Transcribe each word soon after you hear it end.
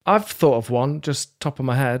I've thought of one, just top of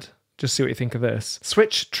my head. Just see what you think of this.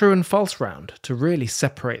 Switch true and false round to really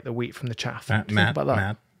separate the wheat from the chaff. Matt.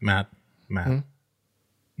 Mm?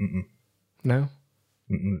 No?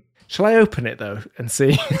 Mm-mm. Shall I open it, though, and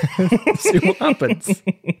see see what happens?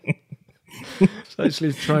 So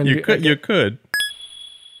actually try and you could.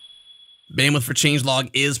 Bandwidth for Changelog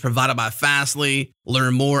is provided by Fastly.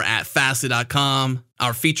 Learn more at fastly.com.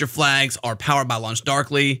 Our feature flags are powered by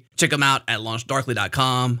LaunchDarkly. Check them out at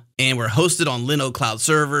launchdarkly.com. And we're hosted on Linode Cloud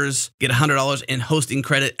servers. Get $100 in hosting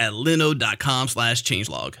credit at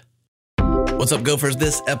linode.com/changelog. What's up, Gophers?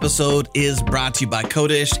 This episode is brought to you by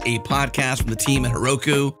Codish, a podcast from the team at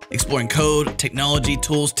Heroku, exploring code, technology,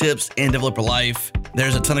 tools, tips, and developer life.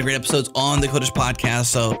 There's a ton of great episodes on the Codish podcast,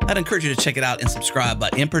 so I'd encourage you to check it out and subscribe.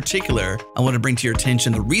 But in particular, I want to bring to your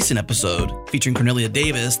attention the recent episode featuring Cornelia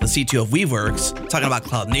Davis, the CTO of Weaveworks, talking about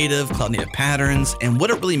cloud native patterns, and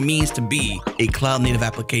what it really means to be a cloud native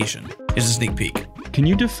application. Here's a sneak peek. Can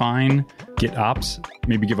you define GitOps?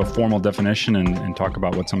 Maybe give a formal definition and talk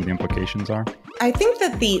about what some of the implications are? I think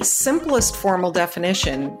that the simplest formal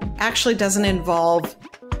definition actually doesn't involve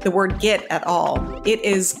the word Git at all. It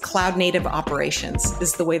is cloud native operations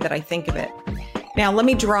is the way that I think of it. Now, let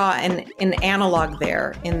me draw an analog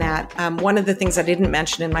there in that one of the things I didn't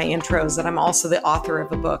mention in my intro is that I'm also the author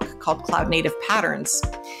of a book called Cloud Native Patterns.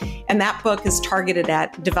 And that book is targeted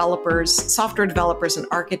at developers, software developers and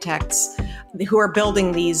architects who are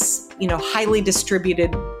building these, highly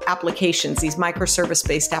distributed applications, these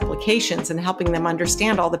microservice-based applications, and helping them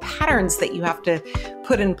understand all the patterns that you have to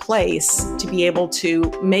put in place to be able to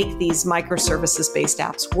make these microservices-based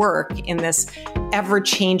apps work in this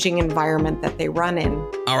ever-changing environment that they run in.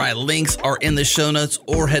 All right, links are in the show notes,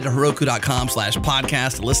 or head to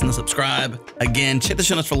heroku.com/podcast to listen and subscribe. Again, check the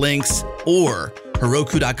show notes for links, or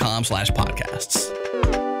heroku.com/podcasts.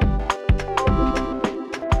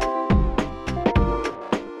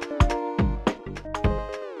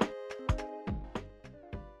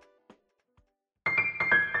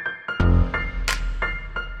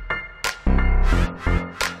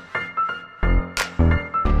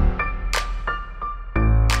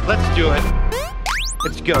 Let's do it.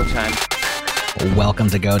 It's go time. Welcome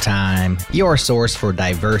to Go Time, your source for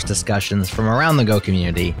diverse discussions from around the Go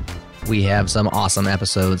community. We have some awesome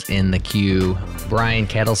episodes in the queue. Brian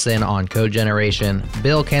Kettleson on code generation,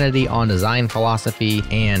 Bill Kennedy on design philosophy,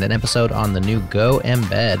 and an episode on the new Go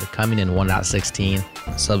Embed coming in 1.16.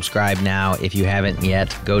 Subscribe now if you haven't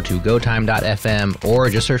yet. Go to gotime.fm or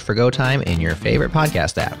just search for Go Time in your favorite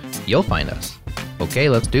podcast app. You'll find us. Okay,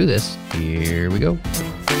 let's do this. Here we go.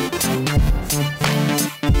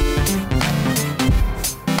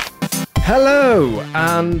 Hello,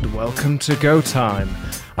 and welcome to Go Time.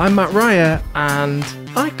 I'm Matt Ryer, and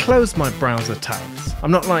I close my browser tabs.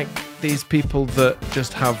 I'm not like these people that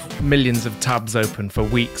just have millions of tabs open for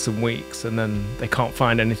weeks and weeks, and then they can't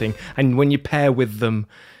find anything. And when you pair with them,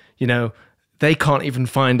 they can't even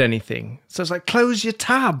find anything. So it's like, close your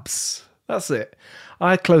tabs. That's it.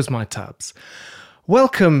 I close my tabs.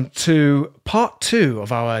 Welcome to part 2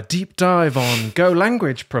 of our deep dive on Go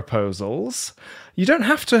language proposals. You don't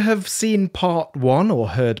have to have seen part 1 or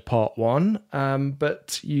heard part 1,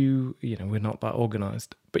 but we're not that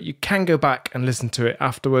organised. But you can go back and listen to it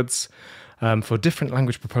afterwards for different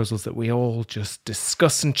language proposals that we all just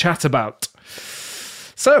discuss and chat about.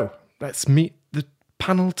 So let's meet the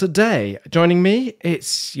panel today. Joining me,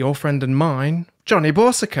 it's your friend and mine, Johnny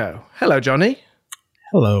Borsico. Hello, Johnny.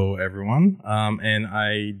 Hello, everyone. And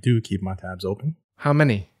I do keep my tabs open. How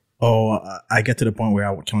many? I get to the point where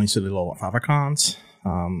I can only see the little favicons. So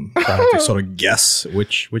I have to sort of guess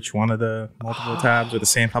which one of the multiple tabs or the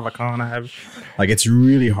same favicon I have. Like, it's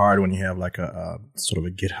really hard when you have like a sort of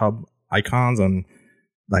a GitHub icons on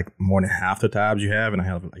like more than half the tabs you have, and I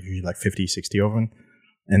have usually like 50, 60 of them.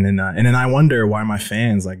 And then I wonder why my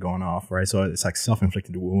fan's like going off, right? So it's like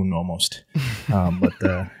self-inflicted wound almost.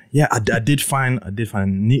 I did find a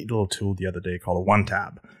neat little tool the other day called a one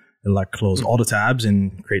tab. It'll like close all the tabs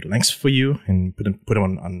and create links for you and put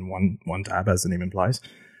them on one tab, as the name implies.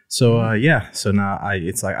 So so now I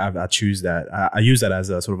choose that. I use that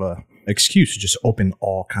as a sort of a excuse to just open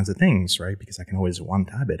all kinds of things, right? Because I can always one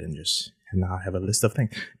tab it and now I have a list of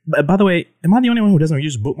things. But by the way, am I the only one who doesn't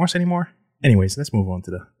use bookmarks anymore? Anyways, let's move on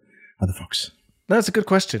to the other folks. That's a good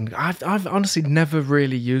question. I've honestly never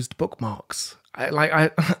really used bookmarks. I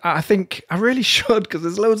think I really should, because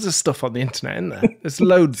there's loads of stuff on the internet, isn't there? There's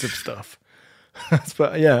loads of stuff.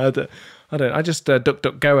 But yeah, I don't. I just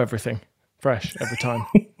DuckDuckGo everything fresh every time.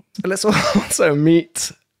 Let's also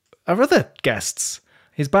meet our other guests.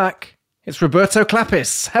 He's back. It's Roberto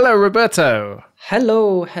Clappis. Hello, Roberto.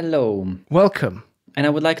 Hello. Welcome. And I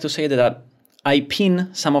would like to say that I pin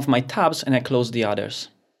some of my tabs and I close the others.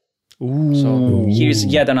 Ooh. So here's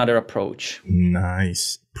yet another approach.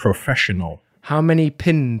 Nice. Professional. How many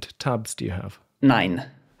pinned tabs do you have? 9.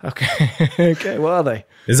 Okay. Okay, what are they?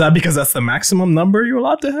 Is that because that's the maximum number you're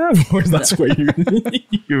allowed to have? Or is that where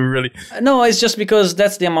you really... No, it's just because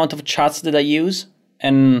that's the amount of chats that I use.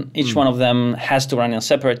 And each one of them has to run in a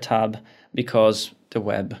separate tab because the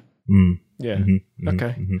web. Yeah.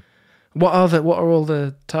 Okay. What are all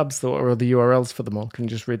the tabs? What are the URLs for them all? Can you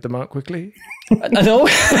just read them out quickly? No, no,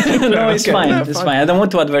 it's Okay, fine. no, It's fine. fine. I don't want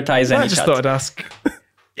to advertise any I just chat. thought I'd ask.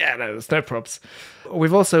 Yeah, no, there's no props.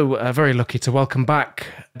 We've also very lucky to welcome back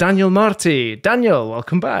Daniel Marti. Daniel,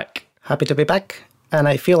 welcome back. Happy to be back. And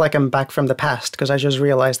I feel like I'm back from the past because I just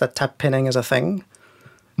realized that tab pinning is a thing.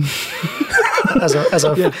 as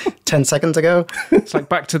of 10 seconds ago. It's like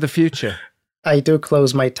Back to the Future. I do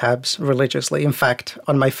close my tabs religiously. In fact,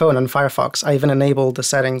 on my phone on Firefox, I even enabled the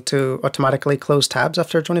setting to automatically close tabs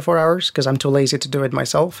after 24 hours because I'm too lazy to do it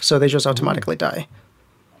myself. So they just automatically die.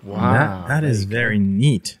 Wow. That is very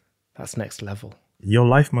neat. That's next level. Your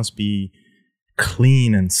life must be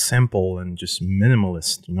clean and simple and just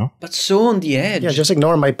minimalist, you know? But so on the edge. Yeah, just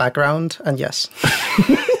ignore my background and yes.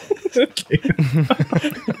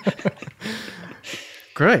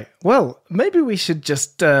 Great. Well, maybe we should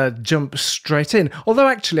just jump straight in. Although,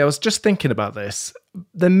 actually, I was just thinking about this.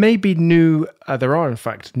 There may be there are, in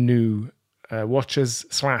fact, new watchers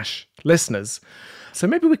 / listeners. So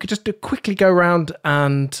maybe we could just quickly go around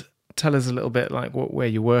and tell us a little bit like where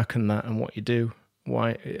you work and that and what you do.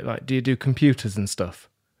 Why, like, do you do computers and stuff?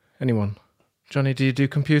 Anyone? Johnny, do you do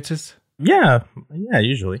computers? Yeah,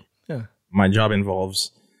 usually. Yeah. My job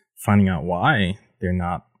involves finding out why they're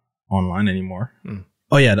not online anymore.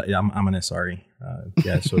 Oh, yeah, I'm an SRE.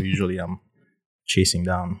 So usually I'm chasing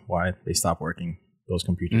down why they stop working, those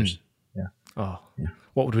computers. Yeah. Oh, yeah.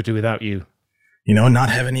 What would we do without you? You know, not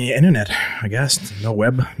have any internet, I guess. No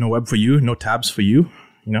web for you, no tabs for you,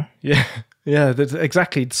 you know? Yeah, that's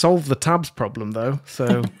exactly. Solve the tabs problem, though.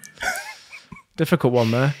 So, difficult one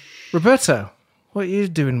there. Roberto, what are you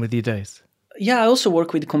doing with your days? Yeah, I also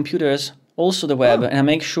work with computers, also the web, and I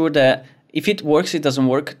make sure that if it works, it doesn't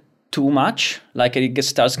work too much. Like it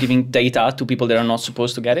starts giving data to people that are not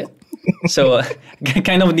supposed to get it. So,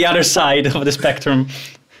 kind of the other side of the spectrum.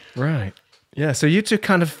 Right. Yeah, so you two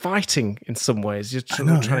kind of fighting in some ways. You're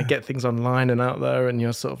trying to get things online and out there, and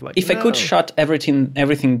you're sort of like, If I could shut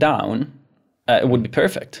everything down, it would be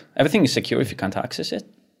perfect. Everything is secure if you can't access it.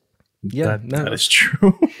 Yeah, that is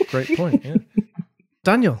true. Great point, yeah.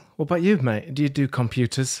 Daniel, what about you, mate? Do you do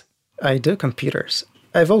computers? I do computers.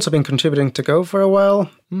 I've also been contributing to Go for a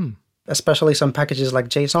while, especially some packages like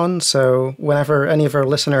JSON. So whenever any of our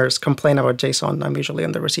listeners complain about JSON, I'm usually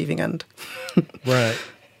on the receiving end. Right.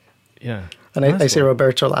 Yeah. And I see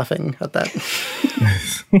Roberto laughing at that.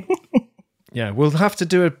 Yeah, we'll have to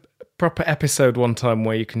do a proper episode one time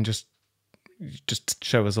where you can just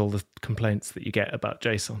show us all the complaints that you get about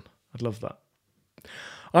JSON. I'd love that.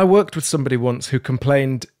 I worked with somebody once who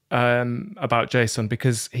complained about JSON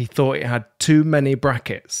because he thought it had too many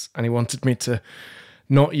brackets and he wanted me to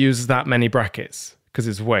not use that many brackets because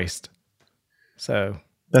it's waste. So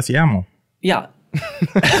that's YAML. Yeah.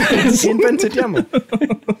 He invented YAML.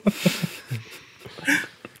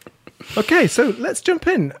 Okay, so let's jump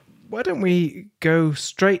in. Why don't we go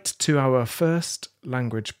straight to our first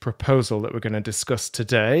language proposal that we're going to discuss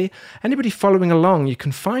today? Anybody following along, you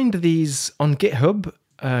can find these on GitHub,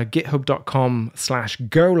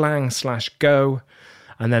 github.com/golang/go,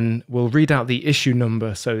 and then we'll read out the issue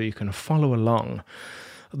number so that you can follow along.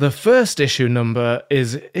 The first issue number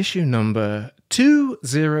is issue number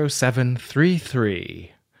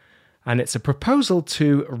 20733. And it's a proposal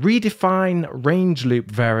to redefine range loop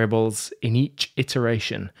variables in each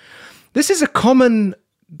iteration. This is a common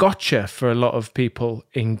gotcha for a lot of people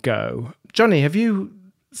in Go. Johnny, have you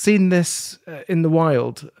seen this in the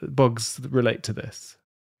wild, bugs that relate to this?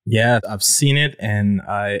 Yeah, I've seen it, and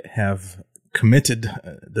I have committed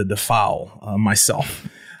the foul myself.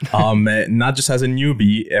 Not just as a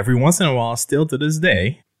newbie, every once in a while, still to this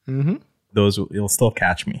day, it'll still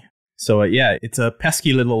catch me. So it's a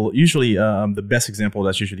pesky little, usually the best example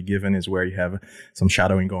that's usually given is where you have some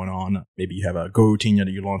shadowing going on. Maybe you have a Go routine that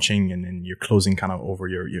you're launching and then you're closing kind of over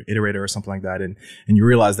your iterator or something like that. And you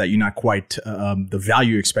realize that you're not quite, the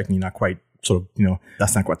value you're expecting, you're not quite sort of,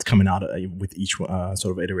 that's not what's coming out with each sort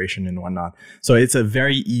of iteration and whatnot. So it's a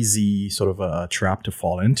very easy sort of a trap to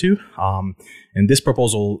fall into. And this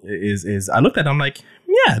proposal is I looked at it, I'm like,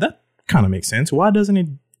 yeah, that kind of makes sense. Why doesn't it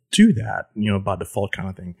to that, by default kind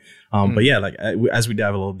of thing. But yeah, like as we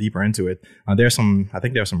dive a little deeper into it, I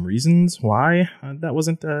think there are some reasons why it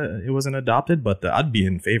wasn't adopted, but I'd be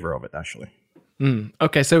in favor of it actually.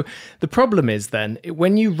 Okay, so the problem is then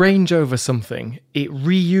when you range over something, it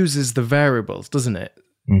reuses the variables, doesn't it?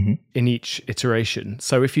 In each iteration.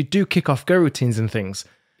 So if you do kick off go routines and things,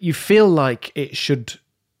 you feel like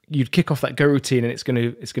you'd kick off that go routine and it's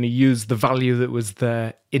going to use the value that was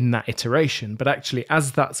there in that iteration. But actually,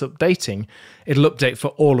 as that's updating, it'll update for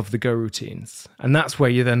all of the go routines. And that's where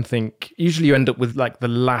you then think, usually you end up with like the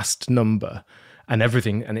last number and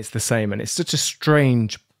everything, and it's the same. And it's such a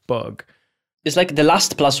strange bug. It's like the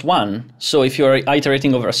last plus one. So if you're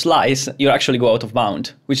iterating over a slice, you actually go out of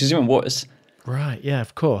bound, which is even worse. Right, yeah,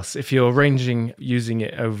 of course. If you're ranging using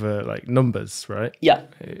it over like numbers, right? Yeah.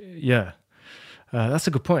 Yeah. That's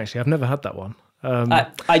a good point, actually. I've never had that one.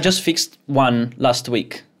 I just fixed one last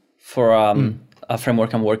week for a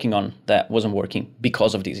framework I'm working on that wasn't working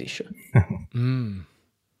because of this issue.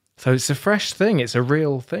 So it's a fresh thing. It's a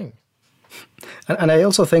real thing. And I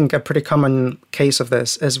also think a pretty common case of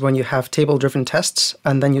this is when you have table-driven tests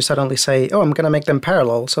and then you suddenly say, oh, I'm going to make them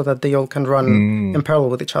parallel so that they all can run in parallel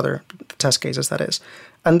with each other, the test cases, that is.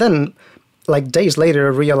 And then, like days later,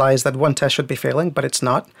 realize that one test should be failing, but it's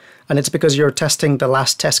not. And it's because you're testing the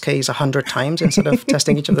last test case 100 times instead of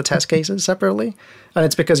testing each of the test cases separately. And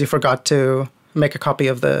it's because you forgot to make a copy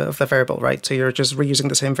of the variable, right? So you're just reusing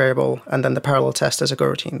the same variable and then the parallel test is a go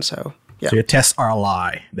routine. So, yeah. So your tests are a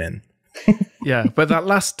lie then. Yeah, but that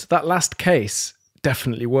last case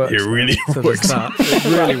definitely works. It really works. It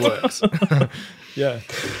really works. Yeah.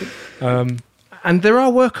 And there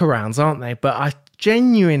are workarounds, aren't they? But I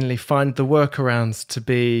genuinely find the workarounds to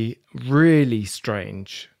be really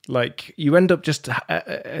strange. Like you end up just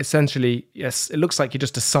essentially, yes, it looks like you're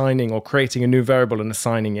just assigning or creating a new variable and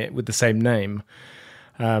assigning it with the same name.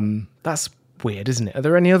 That's weird, isn't it? Are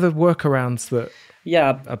there any other workarounds that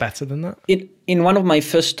are better than that? In one of my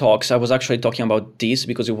first talks, I was actually talking about this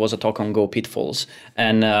because it was a talk on Go pitfalls.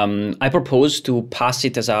 And I proposed to pass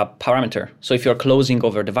it as a parameter. So if you're closing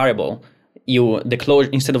over the variable,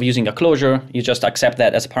 instead of using a closure, you just accept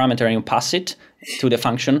that as a parameter and you pass it to the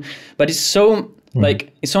function. But it's so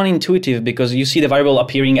it's so unintuitive because you see the variable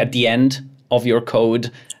appearing at the end of your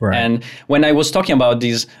code. Right. And when I was talking about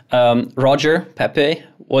this, Roger Pepe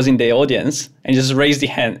was in the audience and just raised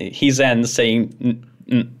his hand saying,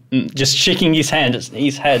 just shaking his head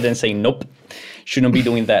and saying, nope, shouldn't be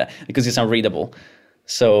doing that because it's unreadable.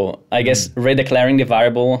 So I guess redeclaring the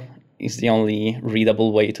variable is the only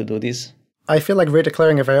readable way to do this. I feel like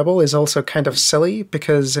redeclaring a variable is also kind of silly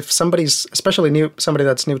because if somebody's, especially somebody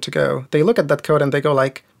that's new to Go, they look at that code and they go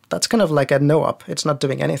like, that's kind of like a no-op. It's not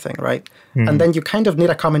doing anything, right? And then you kind of need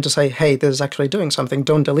a comment to say, hey, this is actually doing something.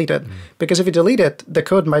 Don't delete it. Because if you delete it, the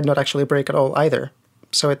code might not actually break at all either.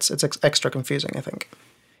 So it's extra confusing, I think.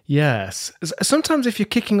 Yes. Sometimes if you're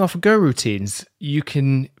kicking off Go routines, you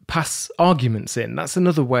can pass arguments in. That's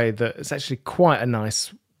another way that it's actually quite a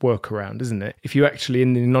nice workaround, isn't it? If you actually,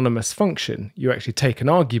 in the anonymous function, you actually take an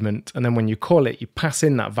argument and then when you call it, you pass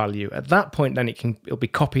in that value. At that point, then it'll be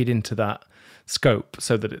copied into that scope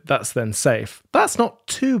so that that's then safe. That's not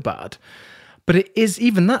too bad, but it is,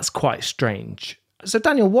 even that's quite strange. So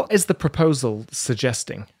Daniel, what is the proposal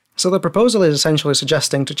suggesting? So the proposal is essentially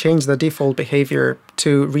suggesting to change the default behavior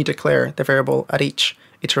to redeclare the variable at each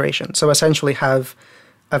iteration. So essentially have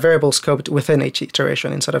a variable scoped within each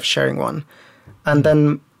iteration instead of sharing one. And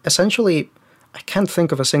then essentially, I can't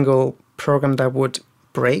think of a single program that would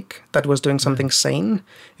break that was doing something sane.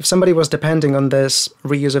 If somebody was depending on this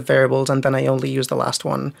reuse of variables and then I only use the last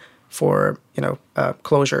one for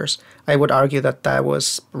closures, I would argue that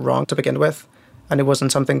was wrong to begin with, and it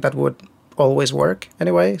wasn't something that would always work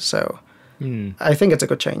anyway. So I think it's a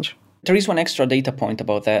good change. There is one extra data point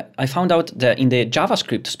about that. I found out that in the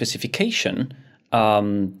JavaScript specification,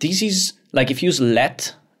 this is like if you use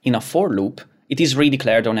let in a for loop, it is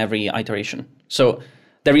redeclared on every iteration. So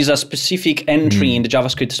there is a specific entry in the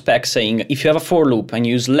JavaScript spec saying if you have a for loop and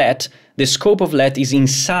you use let, the scope of let is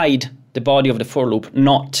inside the body of the for loop,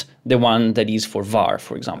 not the one that is for var,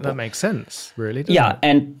 for example. That makes sense, really, doesn't it?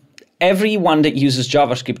 And everyone that uses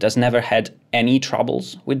JavaScript has never had any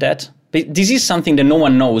troubles with that. But this is something that no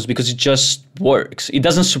one knows because it just works. It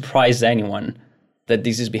doesn't surprise anyone that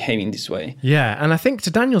this is behaving this way. Yeah, and I think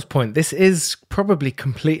to Daniel's point, this is probably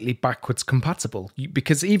completely backwards compatible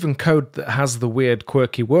because even code that has the weird,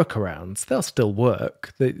 quirky workarounds, they'll still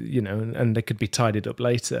work, and they could be tidied up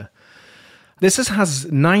later. This has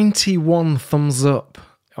 91 thumbs up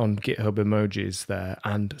on GitHub emojis there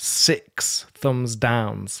and 6 thumbs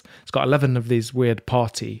downs. It's got 11 of these weird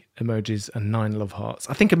party emojis and 9 love hearts.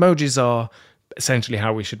 I think emojis are essentially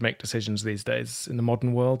how we should make decisions these days in the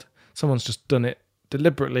modern world. Someone's just done it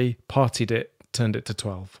deliberately, partied it, turned it to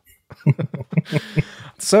 12.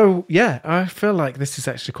 So, yeah, I feel like this is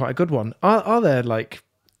actually quite a good one. Are there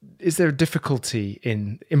is there a difficulty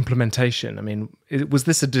in implementation? I mean, was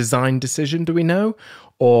this a design decision, do we know?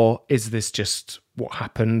 Or is this just what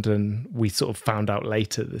happened and we sort of found out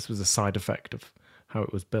later this was a side effect of how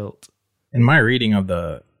it was built? In my reading of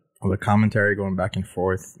the commentary going back and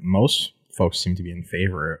forth, most folks seem to be in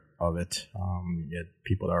favor of it. Yet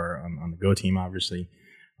people that are on the Go team, obviously,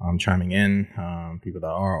 chiming in. People that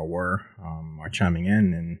are or were are chiming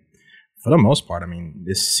in. And for the most part, I mean,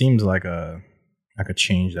 this seems like a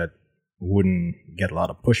change that wouldn't get a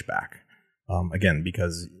lot of pushback. Again,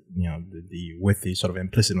 because with the sort of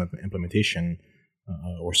implicit implementation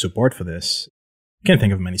or support for this, I can't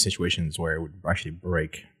think of many situations where it would actually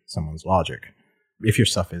break someone's logic if your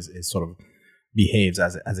stuff is sort of behaves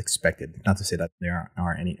as expected. Not to say that there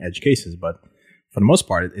aren't any edge cases, but for the most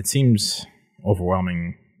part, it seems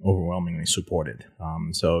overwhelmingly supported.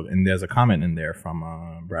 And there's a comment in there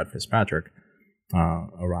from Brad Fitzpatrick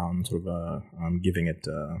around sort of giving it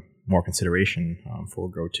more consideration for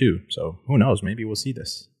Go 2. So who knows? Maybe we'll see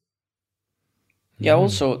this. Yeah,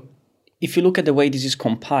 also, if you look at the way this is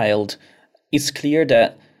compiled, it's clear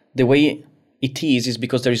that the way it is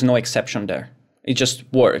because there is no exception there. It just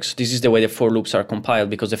works. This is the way the for loops are compiled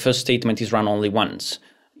because the first statement is run only once,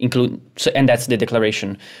 and that's the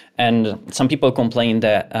declaration. And some people complain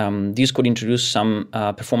that this could introduce some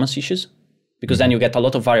performance issues because then you get a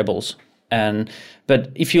lot of variables. But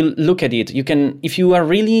if you look at it, if you are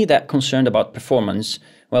really that concerned about performance,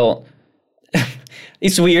 well,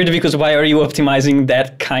 it's weird because why are you optimizing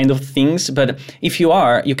that kind of things? But if you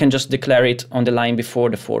are, you can just declare it on the line before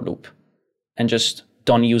the for loop and just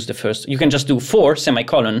don't use the first. You can just do for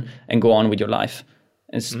semicolon and go on with your life.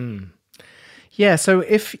 Yeah, so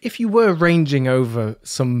if you were ranging over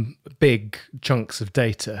some big chunks of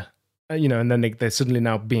data, and then they're suddenly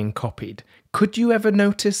now being copied, could you ever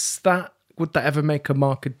notice that? Would that ever make a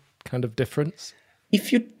marked kind of difference?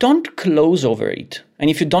 If you don't close over it, and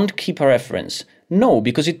if you don't keep a reference, no,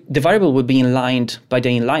 because the variable will be inlined by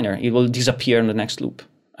the inliner. It will disappear in the next loop.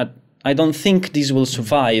 I don't think this will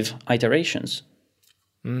survive iterations.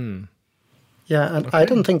 Yeah, and I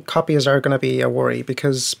don't think copies are going to be a worry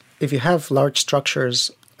because if you have large structures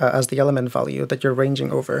as the element value that you're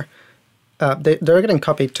ranging over, they're getting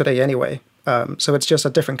copied today anyway. So it's just a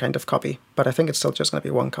different kind of copy, but I think it's still just going to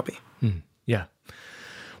be one copy. Yeah.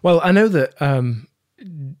 Well, I know that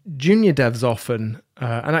junior devs often,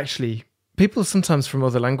 and actually people sometimes from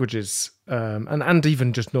other languages, and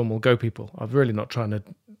even just normal Go people, I'm really not trying to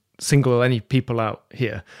single any people out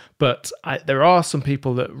here, but there are some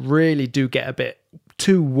people that really do get a bit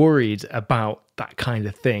too worried about that kind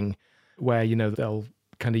of thing, where, they'll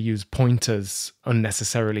kind of use pointers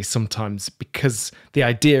unnecessarily sometimes because the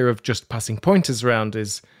idea of just passing pointers around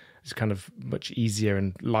is kind of much easier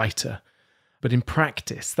and lighter. But in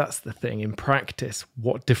practice, that's the thing. In practice,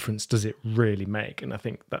 what difference does it really make? And I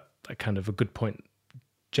think that kind of a good point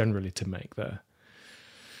generally to make there.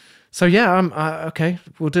 So yeah, okay,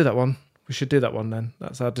 we'll do that one. We should do that one then.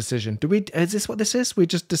 That's our decision. Is this what this is? We're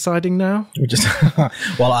just deciding now?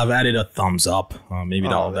 Well, I've added a thumbs up. Maybe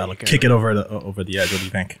that'll kick it over the edge. What do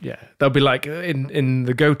you think? Yeah, they'll be like in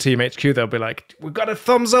the Go Team HQ. They'll be like, "We've got a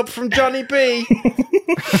thumbs up from Johnny B.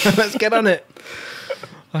 Let's get on it."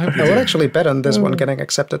 I would actually bet on this one getting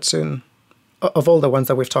accepted soon. Of all the ones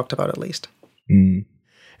that we've talked about, at least.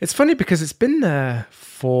 It's funny because it's been there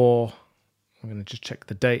for. I'm going to just check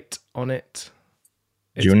the date on it.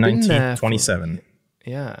 June 19th, 27.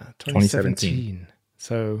 Yeah, 2017.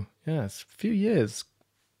 So, yeah, it's a few years.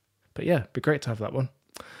 But yeah, it'd be great to have that one.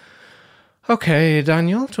 Okay,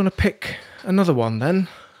 Daniel, do you want to pick another one then?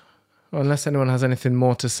 Or unless anyone has anything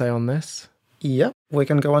more to say on this. Yeah, we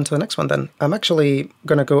can go on to the next one then. I'm actually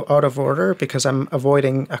going to go out of order because I'm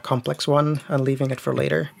avoiding a complex one and leaving it for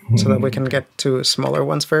later so that we can get to smaller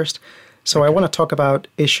ones first. So I want to talk about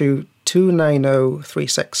issue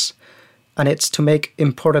 29036. And it's to make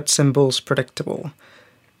imported symbols predictable.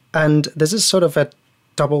 And this is sort of a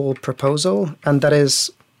double proposal, and that is,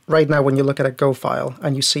 right now when you look at a Go file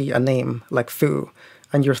and you see a name like foo,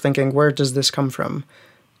 and you're thinking, where does this come from?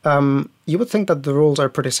 You would think that the rules are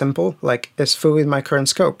pretty simple, like, is foo in my current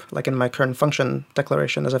scope, like in my current function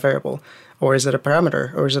declaration as a variable? Or is it a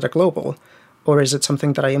parameter? Or is it a global? Or is it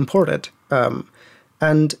something that I imported?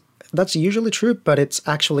 And that's usually true, but it's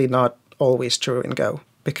actually not always true in Go.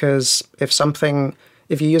 Because if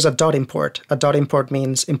if you use a dot import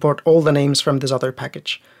means import all the names from this other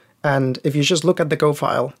package. And if you just look at the Go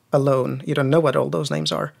file alone, you don't know what all those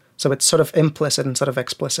names are. So it's sort of implicit instead of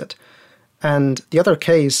explicit. And the other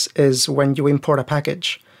case is when you import a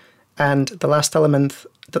package and the last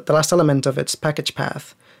element of its package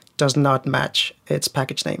path does not match its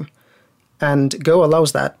package name. And Go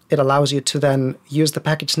allows that. It allows you to then use the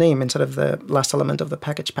package name instead of the last element of the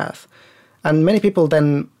package path. And many people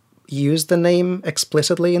then use the name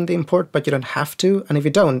explicitly in the import, but you don't have to. And if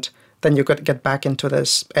you don't, then you could get back into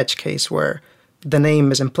this edge case where the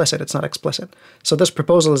name is implicit, it's not explicit. So this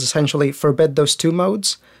proposal is essentially forbid those two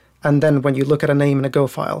modes. And then when you look at a name in a Go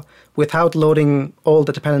file, without loading all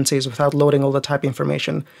the dependencies, without loading all the type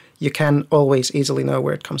information, you can always easily know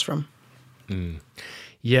where it comes from.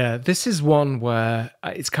 Yeah, this is one where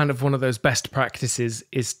it's kind of one of those best practices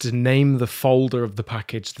is to name the folder of the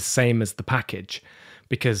package the same as the package,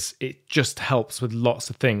 because it just helps with lots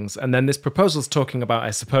of things. And then this proposal is talking about,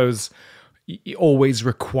 I suppose, you always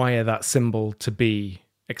require that symbol to be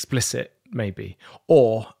explicit, maybe.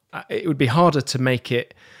 Or it would be harder to make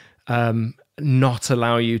it not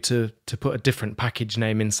allow you to put a different package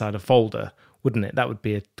name inside a folder, wouldn't it? That would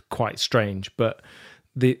be quite strange. But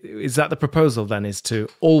is that the proposal then, is to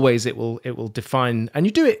always it will define, and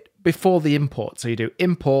you do it before the import. So you do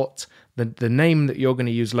import the name that you're going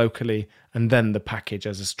to use locally and then the package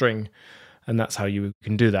as a string. And that's how you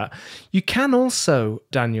can do that. You can also,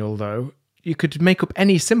 Daniel, though, you could make up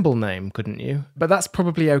any symbol name, couldn't you? But that's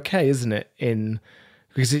probably okay, isn't it?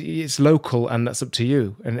 Because it's local and that's up to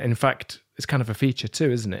you. And in fact, it's kind of a feature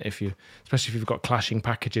too, isn't it? Especially if you've got clashing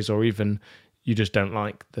packages or even you just don't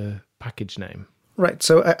like the package name. Right.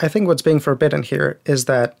 So I think what's being forbidden here is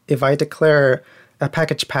that if I declare a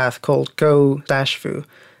package path called go-foo,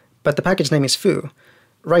 but the package name is foo,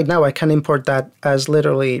 right now I can import that as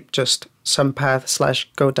literally just some path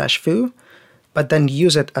 /go-foo, but then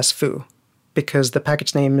use it as foo because the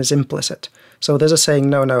package name is implicit. So this is saying,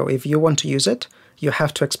 no, if you want to use it, you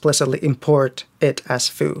have to explicitly import it as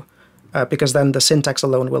foo, because then the syntax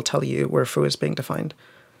alone will tell you where foo is being defined.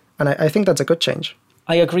 And I think that's a good change.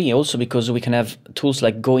 I agree also because we can have tools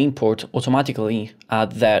like Go import automatically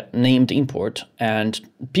add that named import and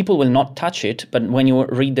people will not touch it. But when you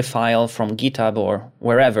read the file from GitHub or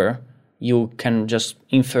wherever, you can just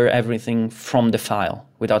infer everything from the file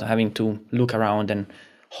without having to look around and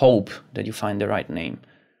hope that you find the right name.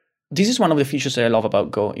 This is one of the features that I love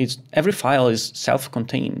about Go. Is every file is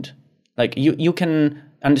self-contained. Like you can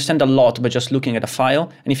understand a lot by just looking at a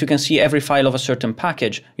file. And if you can see every file of a certain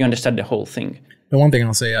package, you understand the whole thing. The one thing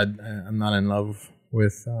I'll say I'm not in love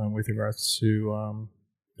with regards to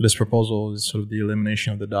this proposal is sort of the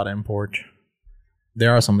elimination of the dot import.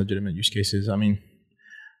 There are some legitimate use cases. I mean,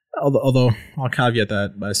 although I'll caveat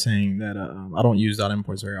that by saying that I don't use dot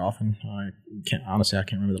imports very often. I can't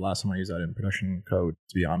remember the last time I used that in production code,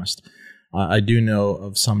 to be honest. I do know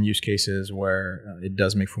of some use cases where it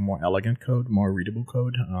does make for more elegant code, more readable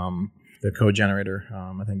code. The code generator,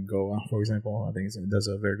 I think Go, for example, I think it does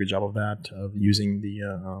a very good job of that, of using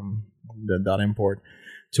the dot import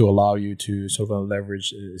to allow you to sort of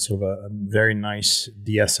leverage sort of a very nice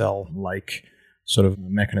DSL-like sort of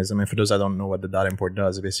mechanism. And for those that don't know what the dot import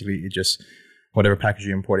does, basically it just, whatever package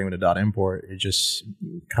you're importing with a dot import, it just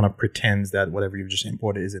kind of pretends that whatever you've just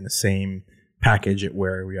imported is in the same package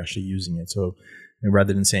where we're actually using it. So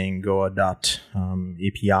rather than saying Goa.api,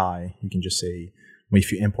 you can just say, if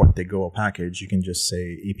you import the Goa package, you can just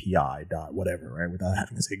say API dot whatever, right? Without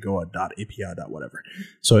having to say Goa.api dot whatever.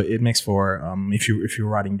 So it makes for, if you're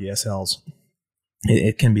writing DSLs,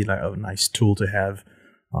 it can be like a nice tool to have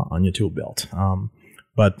on your tool belt.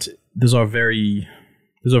 But those are very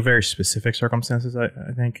specific circumstances,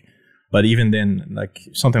 I think. But even then, like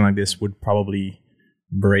something like this would probably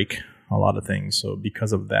break a lot of things. So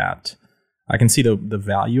because of that, I can see the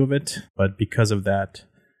value of it, but because of that,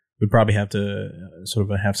 we'd probably have to sort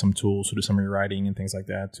of have some tools to do some rewriting and things like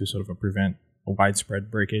that to sort of prevent a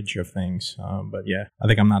widespread breakage of things. But yeah, I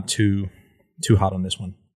think I'm not too hot on this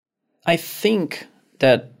one. I think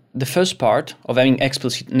that the first part of having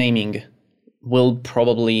explicit naming will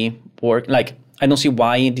probably work. Like, I don't see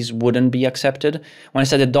why this wouldn't be accepted. When I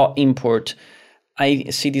said the dot import, I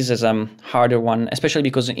see this as a harder one, especially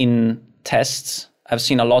because in tests, I've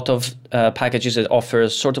seen a lot of packages that offer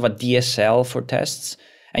sort of a DSL for tests.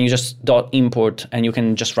 And you just dot import and you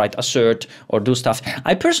can just write assert or do stuff.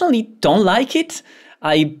 I personally don't like it.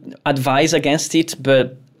 I advise against it,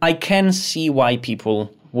 but I can see why people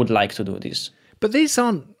would like to do this. But these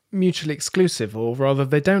aren't mutually exclusive, or rather,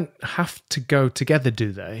 they don't have to go together,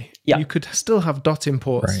 do they? Yeah. You could still have dot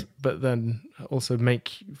imports, Right. but then also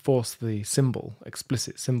force the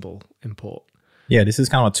explicit symbol import. Yeah, this is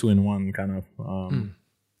kind of a 2-in-1 kind of.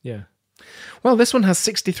 Yeah. Well, this one has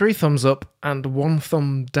 63 thumbs up and 1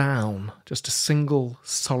 thumb down. Just a single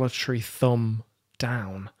solitary thumb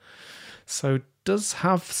down. So it does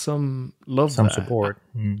have some love some there. support.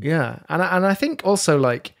 Yeah. And I think also,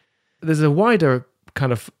 like, there's a wider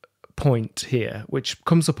kind of point here, which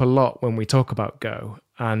comes up a lot when we talk about Go.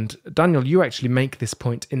 And Daniel, you actually make this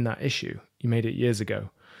point in that issue. You made it years ago.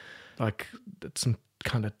 Like some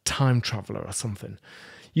kind of time traveler or something.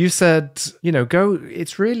 You said, Go,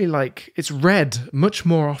 it's really like, it's read much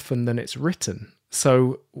more often than it's written.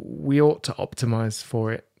 So we ought to optimize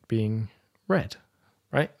for it being read,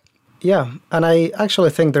 right? Yeah, and I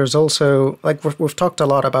actually think there's also, like, we've talked a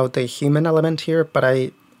lot about the human element here, but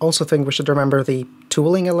I also think we should remember the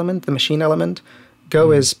tooling element, the machine element.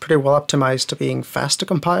 Go is pretty well optimized to being fast to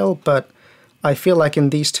compile, but I feel like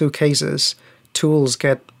in these two cases, tools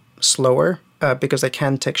get slower because they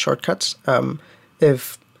can take shortcuts.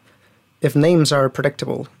 If names are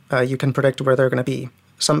predictable, you can predict where they're going to be.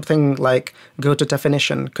 Something like Go to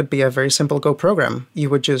definition could be a very simple Go program.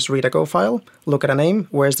 You would just read a Go file, look at a name,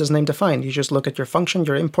 where's this name defined? You just look at your function,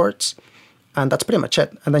 your imports, and that's pretty much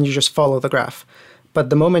it. And then you just follow the graph.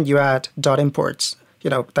 But the moment you add dot imports,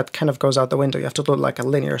 that kind of goes out the window. You have to do like a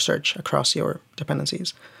linear search across your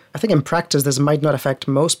dependencies. I think in practice, this might not affect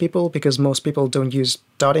most people because most people don't use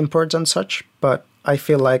dot imports and such, but I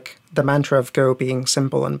feel like the mantra of Go being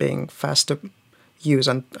simple and being fast to use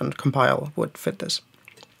and compile would fit this.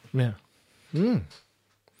 Yeah.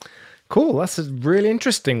 Cool. That's a really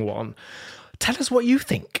interesting one. Tell us what you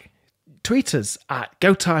think. Tweet us at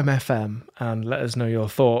GoTimeFM and let us know your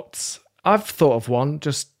thoughts. I've thought of one,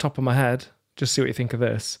 just top of my head. Just see what you think of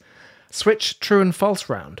this. Switch true and false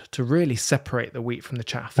round to really separate the wheat from the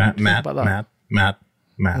chaff. Matt.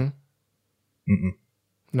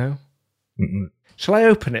 No? Mm-mm. Shall I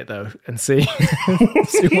open it, though, and see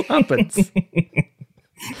see what happens?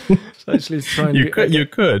 So actually try and You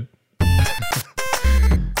could.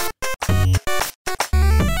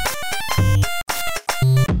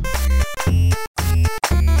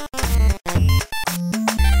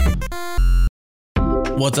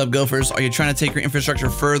 What's up, Gophers? Are you trying to take your infrastructure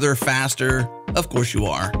further, faster? Of course you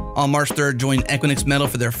are. On March 3rd, join Equinix Metal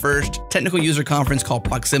for their first technical user conference called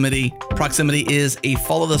Proximity. Proximity is a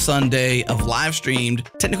follow-the-sun day of live-streamed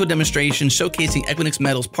technical demonstrations showcasing Equinix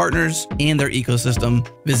Metal's partners and their ecosystem.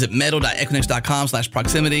 Visit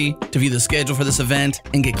metal.equinix.com/proximity to view the schedule for this event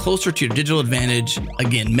and get closer to your digital advantage.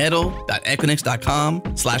 Again,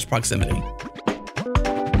 metal.equinix.com/proximity.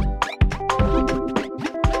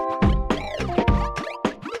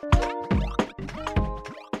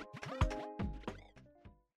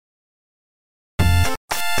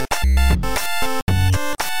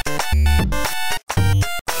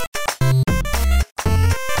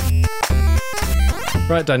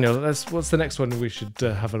 Right, Daniel, what's the next one we should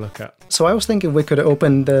have a look at? So I was thinking we could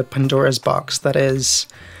open the Pandora's box that is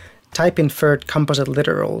type inferred composite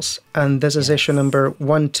literals, and this is issue number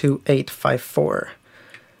 12854.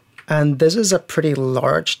 And this is a pretty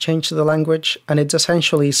large change to the language, and it's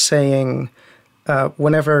essentially saying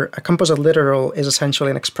whenever a composite literal is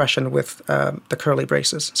essentially an expression with the curly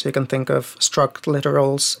braces. So you can think of struct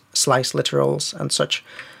literals, slice literals, and such.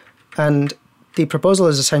 And the proposal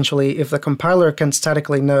is essentially if the compiler can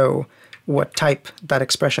statically know what type that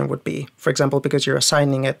expression would be, for example, because you're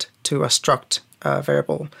assigning it to a struct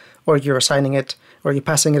variable, or you're assigning it, or you're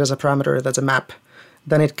passing it as a parameter that's a map,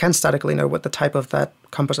 then it can statically know what the type of that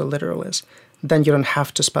composite literal is. Then you don't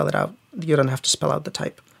have to spell it out. You don't have to spell out the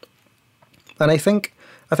type. And I think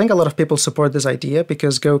a lot of people support this idea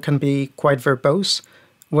because Go can be quite verbose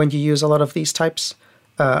when you use a lot of these types.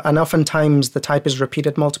 And oftentimes the type is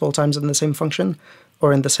repeated multiple times in the same function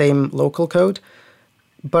or in the same local code.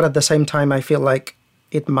 But at the same time, I feel like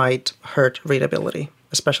it might hurt readability,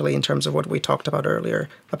 especially in terms of what we talked about earlier,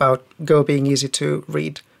 about Go being easy to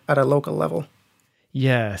read at a local level.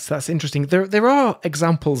 Yes, that's interesting. There are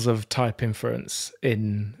examples of type inference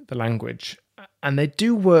in the language, and they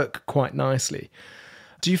do work quite nicely.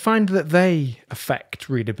 Do you find that they affect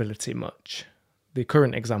readability much, the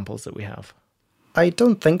current examples that we have? I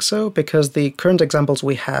don't think so, because the current examples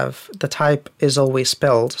we have, the type is always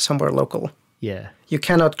spelled somewhere local. Yeah. You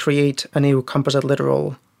cannot create a new composite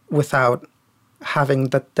literal without having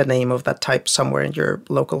the name of that type somewhere in your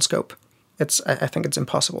local scope. I think it's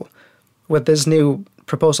impossible. With this new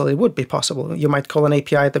proposal, it would be possible. You might call an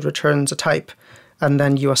API that returns a type, and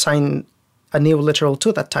then you assign a new literal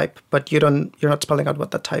to that type, but you're not spelling out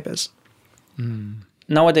what that type is.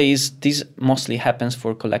 Nowadays, this mostly happens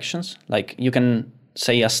for collections. Like you can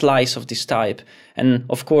say a slice of this type, and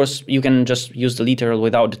of course you can just use the literal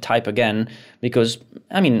without the type again, because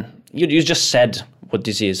you just said what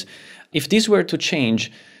this is. If this were to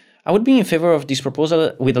change, I would be in favor of this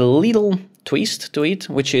proposal with a little twist to it,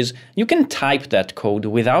 which is you can type that code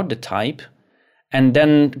without the type, and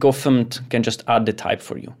then GoFumt can just add the type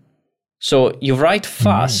for you. So you write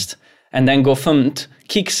fast, and then GoFumt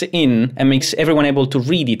kicks in and makes everyone able to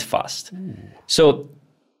read it fast. So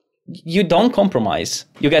you don't compromise.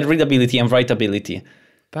 You get readability and writability.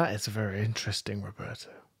 That is very interesting, Roberto.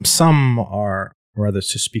 Some are, rather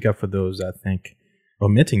to speak up for those that think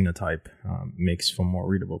omitting the type makes for more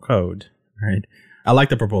readable code, right? I like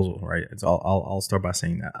the proposal, right? I'll start by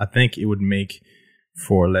saying that. I think it would make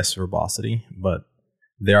for less verbosity, but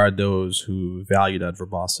there are those who value that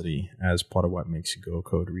verbosity as part of what makes Go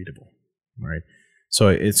code readable, right? So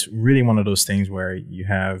it's really one of those things where you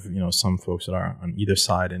have, some folks that are on either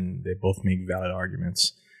side and they both make valid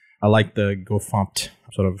arguments. I like the GoFumt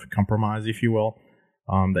sort of compromise, if you will,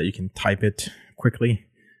 that you can type it quickly.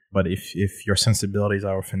 But if your sensibilities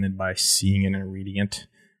are offended by seeing it and reading it,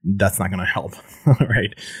 that's not going to help,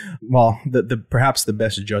 right? Well, perhaps the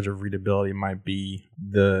best judge of readability might be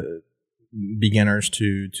the beginners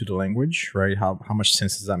to the language, right? How much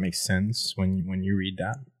sense does that make sense when you read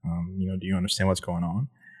that? Do you understand what's going on?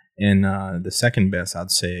 And the second best,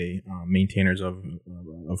 I'd say, maintainers of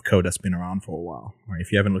code that's been around for a while, right?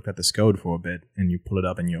 If you haven't looked at this code for a bit and you pull it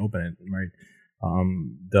up and you open it, right?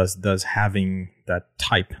 Does having that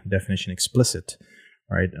type definition explicit,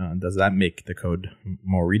 right? Does that make the code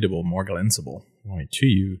more readable, more glanceable, right, to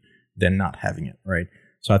you than not having it, right?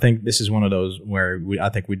 So I think this is one of those where we'd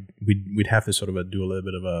have to sort of do a little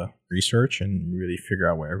bit of a research and really figure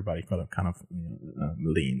out where everybody kind of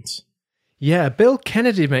leans. Yeah, Bill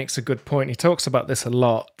Kennedy makes a good point. He talks about this a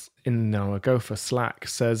lot in our Go for Slack.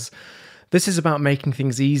 Says this is about making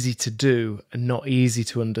things easy to do and not easy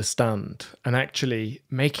to understand. And actually,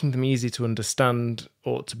 making them easy to understand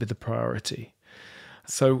ought to be the priority.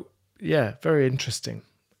 So, yeah, very interesting.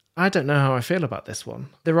 I don't know how I feel about this one.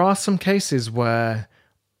 There are some cases where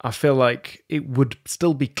I feel like it would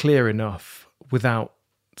still be clear enough without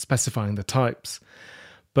specifying the types.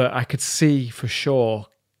 But I could see for sure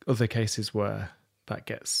other cases where that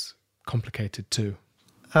gets complicated too.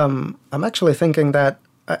 I'm actually thinking that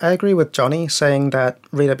I agree with Johnny saying that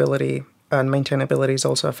readability and maintainability is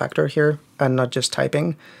also a factor here and not just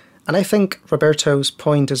typing. And I think Roberto's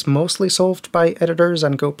point is mostly solved by editors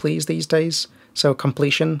and Go Please these days. So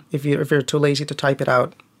completion, if you're too lazy to type it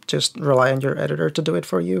out, just rely on your editor to do it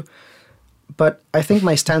for you. But I think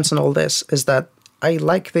my stance on all this is that I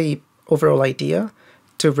like the overall idea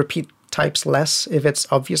to repeat types less if it's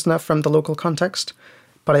obvious enough from the local context.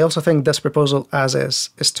 But I also think this proposal as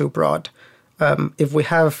is too broad. If we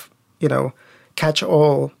have,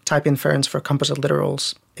 catch-all type inference for composite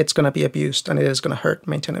literals, it's going to be abused and it is going to hurt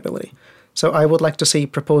maintainability. So I would like to see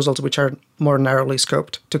proposals which are more narrowly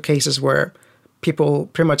scoped to cases where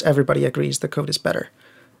pretty much everybody agrees the code is better.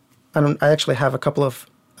 And I actually have a couple of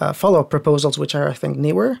follow-up proposals which are, I think,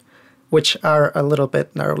 newer, which are a little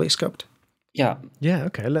bit narrowly scoped. Yeah. Yeah,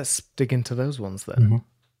 okay, let's dig into those ones then. Mm-hmm.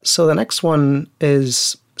 So the next one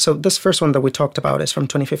is, so this first one that we talked about is from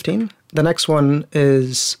 2015. The next one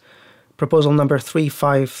is proposal number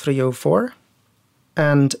 35304,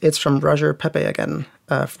 and it's from Roger Pepe again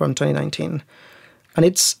from 2019. And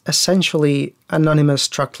it's essentially anonymous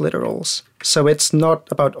struct literals. So it's not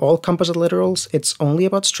about all composite literals, it's only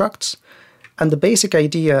about structs. And the basic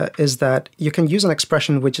idea is that you can use an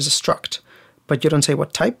expression which is a struct, but you don't say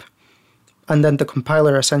what type. And then the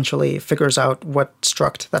compiler essentially figures out what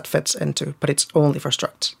struct that fits into, but it's only for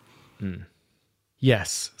structs.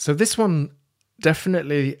 Yes. So this one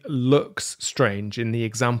definitely looks strange in the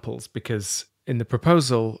examples because in the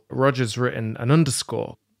proposal, Roger's written an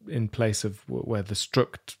underscore in place of where the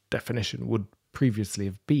struct definition would previously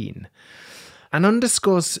have been. And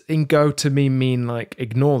underscores in Go to me mean like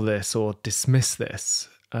ignore this or dismiss this.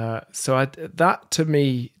 So that to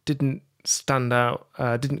me didn't stand out.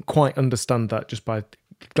 I didn't quite understand that just by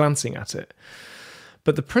glancing at it.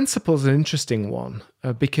 But the principle is an interesting one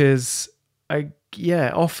because,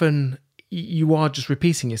 often you are just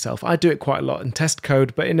repeating yourself. I do it quite a lot in test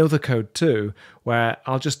code, but in other code too, where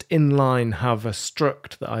I'll just inline have a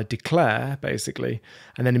struct that I declare, basically,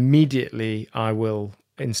 and then immediately I will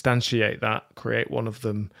instantiate that, create one of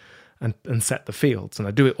them, and set the fields. And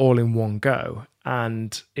I do it all in one go.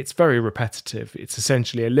 And it's very repetitive. It's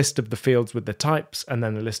essentially a list of the fields with their types and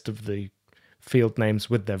then a list of the field names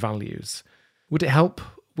with their values. Would it help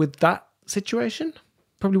with that situation?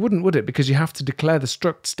 Probably wouldn't, would it? Because you have to declare the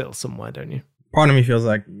struct still somewhere, don't you? Part of me feels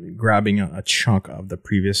like grabbing a chunk of the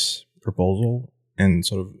previous proposal and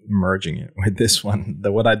sort of merging it with this one.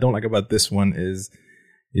 What I don't like about this one is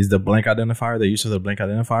the blank identifier, the use of the blank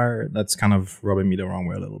identifier. That's kind of rubbing me the wrong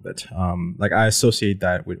way a little bit. Like I associate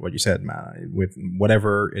that with what you said, Matt, with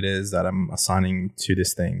whatever it is that I'm assigning to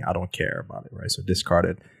this thing. I don't care about it, right? So discard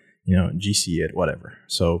it, GC it, whatever.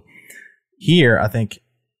 So here, I think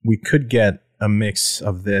we could get a mix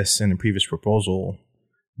of this in the previous proposal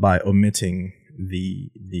by omitting the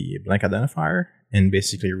blank identifier and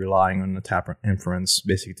basically relying on the tap inference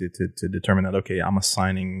basically to determine that, okay, I'm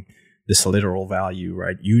assigning this literal value,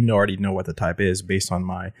 right? You already know what the type is based on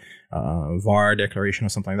my var declaration or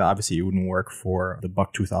something like that. Obviously, it wouldn't work for the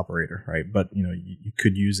bucktooth operator, right? But you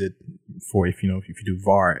could use it for if you do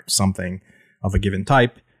var something of a given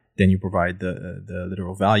type, then you provide the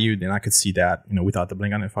literal value. Then I could see that without the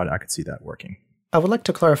blank identifier, I could see that working. I would like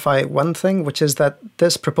to clarify one thing, which is that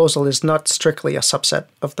this proposal is not strictly a subset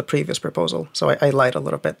of the previous proposal. So I lied a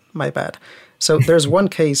little bit, my bad. So there's one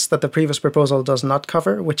case that the previous proposal does not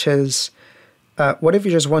cover, which is what if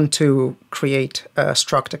you just want to create a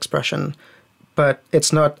struct expression, but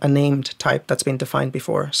it's not a named type that's been defined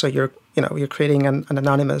before. So you're creating an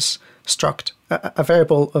anonymous struct, a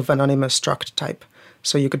variable of anonymous struct type.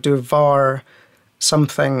 So you could do var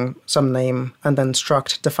something, some name, and then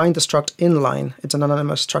struct, define the struct inline. It's an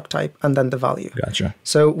anonymous struct type, and then the value. Gotcha.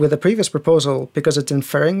 So with the previous proposal, because it's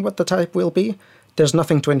inferring what the type will be, there's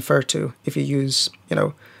nothing to infer to if you use,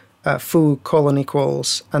 foo :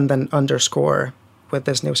 equals and then underscore with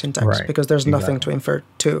this new syntax, right. Because there's nothing to infer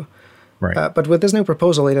to. Right. But with this new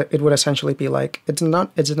proposal, it would essentially be like, it's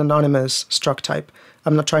an anonymous struct type.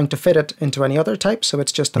 I'm not trying to fit it into any other type, so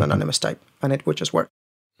it's just an anonymous type, and it would just work.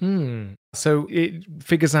 So it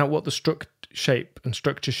figures out what the struct shape and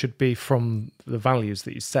structure should be from the values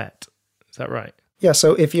that you set. Is that right? Yeah,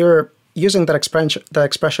 so if you're using that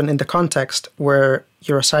expression in the context where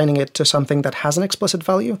you're assigning it to something that has an explicit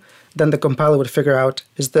value, then the compiler would figure out,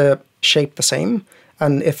 is the shape the same?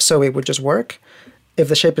 And if so, it would just work. If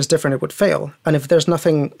the shape is different, it would fail. And if there's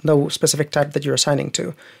no specific type that you're assigning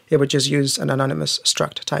to, it would just use an anonymous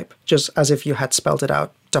struct type, just as if you had spelled it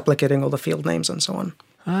out, duplicating all the field names and so on.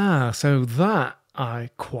 So that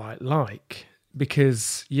I quite like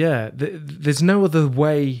because, there's no other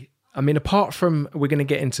way. I mean, apart from we're going to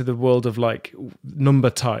get into the world of like number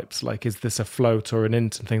types, like is this a float or an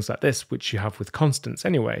int and things like this, which you have with constants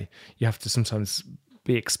anyway. You have to sometimes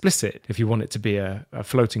be explicit. If you want it to be a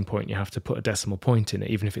floating point, you have to put a decimal point in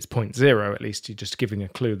it, even if it's 0.0, at least you're just giving a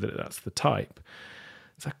clue that that's the type.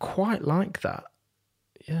 So I quite like that.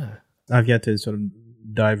 Yeah. I've yet to sort of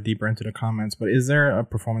dive deeper into the comments, but is there a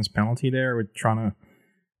performance penalty there with trying to,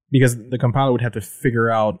 because the compiler would have to figure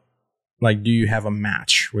out, like, do you have a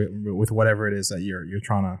match with whatever it is that you're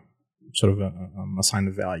trying to sort of assign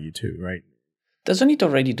the value to, right? Doesn't it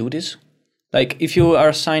already do this? Like, if you are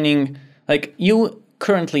assigning, like, you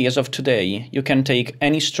currently, as of today, you can take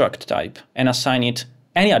any struct type and assign it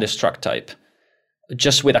any other struct type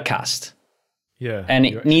just with a cast. Yeah. And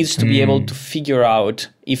it needs to be able to figure out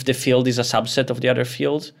if the field is a subset of the other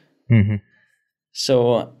field. Mm-hmm.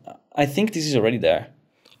 So I think this is already there.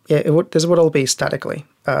 Yeah, this would all be statically,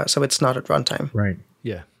 so it's not at runtime. Right.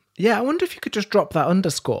 Yeah. Yeah, I wonder if you could just drop that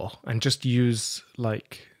underscore and just use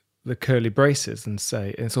like the curly braces and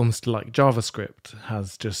say it's almost like JavaScript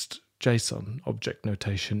has just JSON object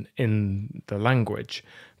notation in the language,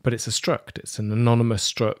 but it's a struct. It's an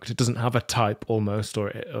anonymous struct. It doesn't have a type almost, or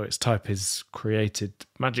its type is created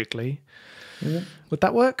magically. Mm-hmm. Would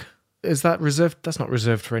that work? Is that reserved? That's not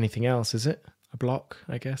reserved for anything else, is it? A block,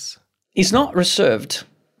 I guess. It's not reserved,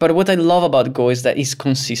 but what I love about Go is that it's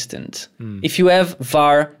consistent. If you have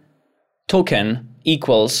var token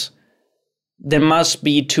equals, there must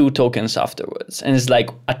be two tokens afterwards. And it's like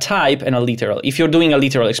a type and a literal, if you're doing a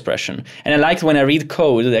literal expression. And I like when I read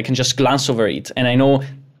code, I can just glance over it and I know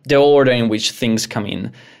the order in which things come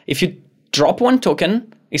in. If you drop one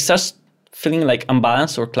token, it starts feeling like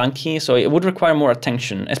unbalanced or clunky. So it would require more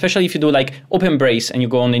attention, especially if you do like open brace and you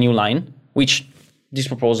go on the new line, which this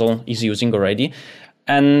proposal is using already.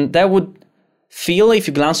 And that would feel, if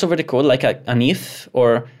you glance over the code, like an if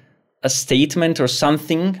or a statement or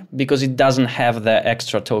something, because it doesn't have the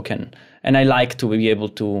extra token. And I like to be able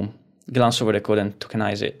to glance over the code and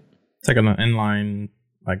tokenize it. It's like an inline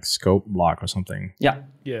like scope block or something. Yeah.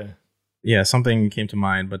 Yeah. Yeah, something came to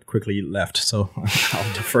mind, but quickly left, so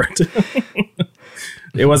I'll defer it.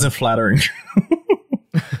 It wasn't flattering.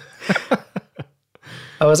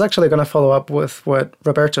 I was actually going to follow up with what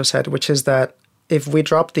Roberto said, which is that if we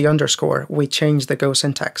drop the underscore, we change the Go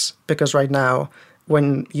syntax, because right now,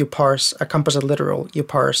 when you parse a composite literal, you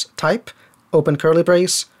parse type, open curly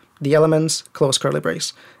brace, the elements, close curly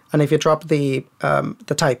brace. And if you drop the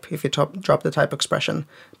type, if you drop the type expression,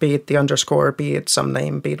 be it the underscore, be it some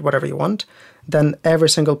name, be it whatever you want, then every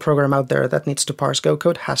single program out there that needs to parse Go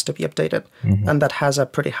code has to be updated. And that has a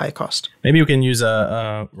pretty high cost. Maybe you can use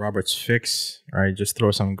Robert's fix, right? Just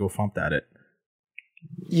throw some GoFump at it.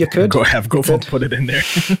 You could. Have GoFump put it in there.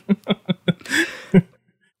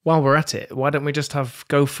 While we're at it, why don't we just have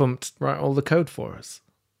GoFump write all the code for us?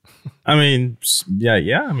 I mean,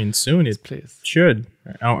 yeah. I mean, soon it Please. should.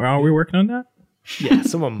 Are we working on that? Yeah,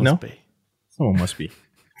 someone must be. Someone must be.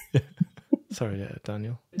 Sorry,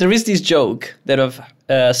 Daniel. There is this joke that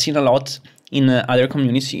I've seen a lot in other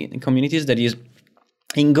communities that is,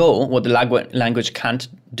 in Go, what the language can't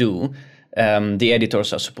do, the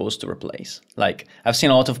editors are supposed to replace. Like, I've seen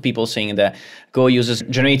a lot of people saying that Go uses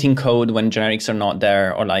generating code when generics are not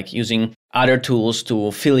there, or like using other tools to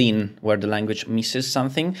fill in where the language misses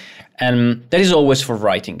something. And that is always for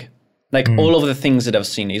writing. Like all of the things that I've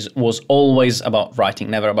seen was always about writing,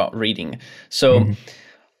 never about reading. So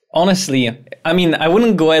honestly, I mean, I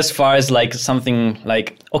wouldn't go as far as like something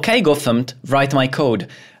like, okay, GoFump, write my code,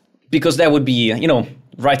 because that would be,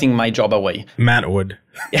 writing my job away. Matt would.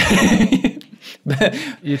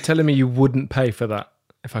 You're telling me you wouldn't pay for that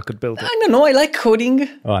if I could build it? I don't know. I like coding.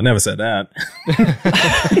 Oh, I never said that.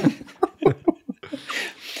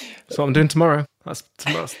 That's what I'm doing tomorrow. That's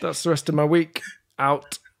the rest of my week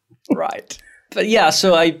out. Right. But yeah,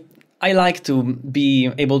 so I like to be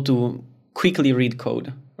able to quickly read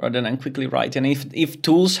code rather than quickly write. And if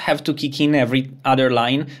tools have to kick in every other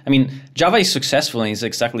line, I mean, Java is successful and it's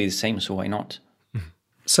exactly the same, so why not?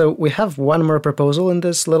 So we have one more proposal in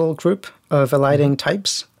this little group of eliding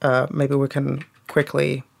types. Maybe we can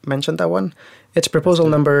quickly mention that one. It's proposal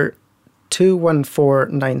number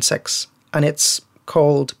 21496, and it's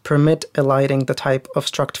called Permit Eliding the Type of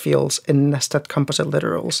Struct Fields in Nested Composite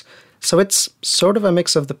Literals. So it's sort of a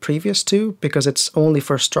mix of the previous two, because it's only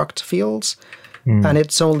for struct fields, and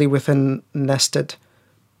it's only within nested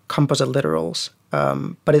composite literals.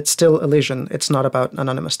 But it's still elision. It's not about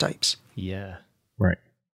anonymous types. Yeah. Right.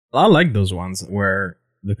 I like those ones where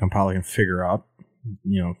the compiler can figure out,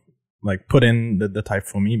 like put in the type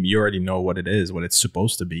for me. You already know what it is, what it's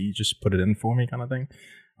supposed to be. Just put it in for me kind of thing.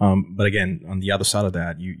 But again, on the other side of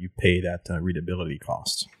that, you pay that readability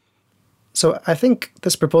cost. So I think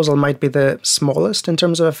this proposal might be the smallest in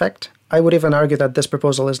terms of effect. I would even argue that this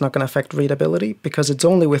proposal is not going to affect readability because it's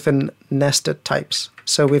only within nested types.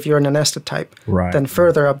 So if you're in a nested type, then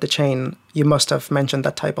further up the chain, you must have mentioned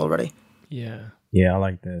that type already. Yeah. Yeah, I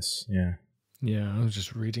like this. Yeah. Yeah, I was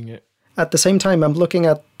just reading it. At the same time, I'm looking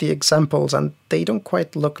at the examples and they don't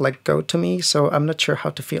quite look like Go to me, so I'm not sure how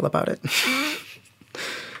to feel about it.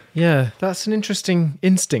 Yeah, that's an interesting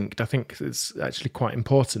instinct. I think it's actually quite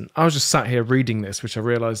important. I was just sat here reading this, which I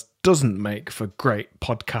realised doesn't make for great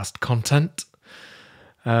podcast content.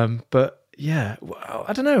 But yeah, well,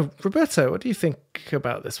 I don't know. Roberto, what do you think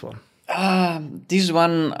about this one? This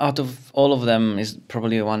one out of all of them is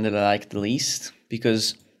probably the one that I like the least,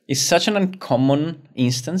 because it's such an uncommon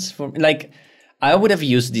instance for me. Like, I would have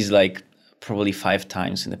used this like probably 5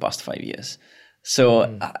 times in the past 5 years.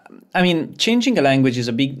 So, I mean, changing a language is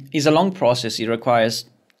a long process. It requires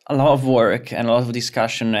a lot of work and a lot of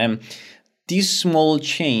discussion. And this small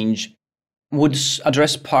change would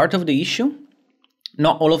address part of the issue,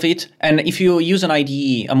 not all of it. And if you use an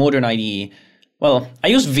IDE, a modern IDE, well, I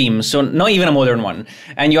use Vim, so not even a modern one.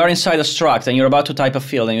 And you are inside a struct and you're about to type a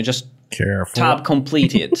field and you just tab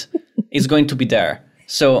complete it. It's going to be there.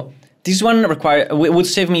 So this one would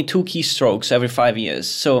save me 2 keystrokes every 5 years.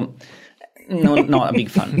 So no, not a big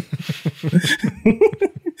fan.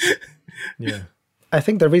 Yeah. I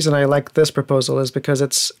think the reason I like this proposal is because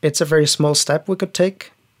it's a very small step we could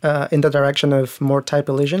take in the direction of more type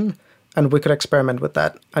elision, and we could experiment with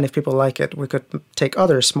that. And if people like it, we could take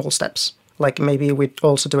other small steps. Like maybe we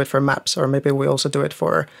also do it for maps, or maybe we also do it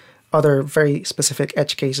for other very specific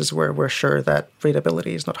edge cases where we're sure that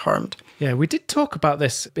readability is not harmed. Yeah, we did talk about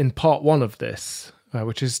this in part 1 of this,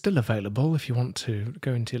 which is still available if you want to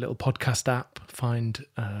go into your little podcast app, find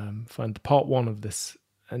part 1 of this,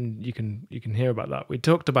 and you can hear about that. We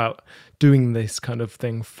talked about doing this kind of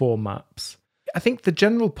thing for maps. I think the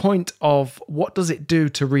general point of what does it do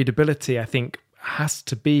to readability, I think, has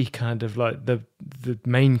to be kind of like the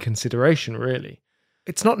main consideration, really.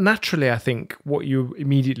 It's not naturally, I think, what you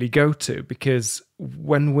immediately go to, because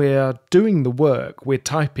when we're doing the work, we're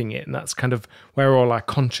typing it, and that's kind of where all our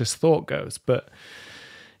conscious thought goes. But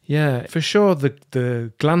Yeah, for sure.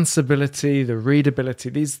 The glanceability, the readability,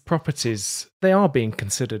 these properties, they are being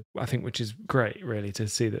considered, I think, which is great, really, to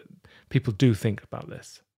see that people do think about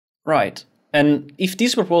this. Right. And if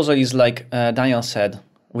this proposal is like Daniel said,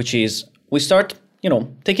 which is we start,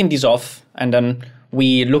 taking these off and then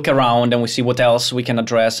we look around and we see what else we can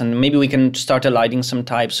address and maybe we can start aligning some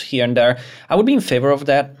types here and there, I would be in favor of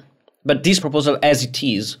that. But this proposal as it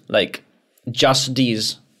is, like just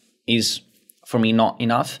this is for me not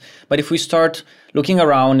enough. But if we start looking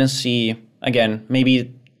around and see, again,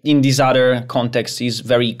 maybe in this other context is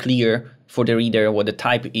very clear for the reader what the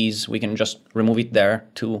type is, we can just remove it there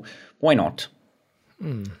too. Why not?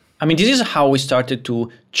 I mean, this is how we started to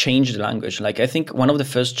change the language. Like, I think one of the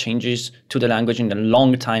first changes to the language in a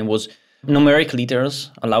long time was numeric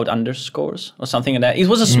literals allowed underscores or something like that. It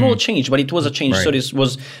was a small change, but it was a change. Right. So this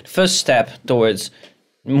was the first step towards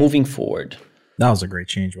moving forward. That was a great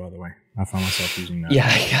change, by the way. I found myself using that. Yeah,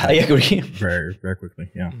 I agree. Very, very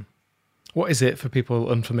quickly, yeah. What is it for people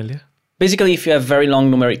unfamiliar? Basically, if you have very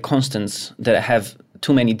long numeric constants that have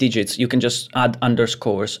too many digits, you can just add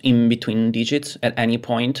underscores in between digits at any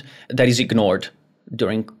point. That is ignored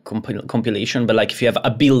during compilation. But like if you have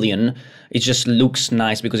a billion, it just looks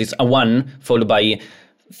nice because it's a 1 followed by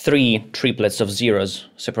 3 triplets of zeros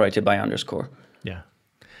separated by underscore. Yeah.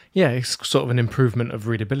 Yeah, it's sort of an improvement of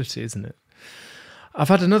readability, isn't it? I've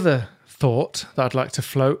had another thought that I'd like to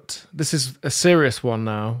float. This is a serious one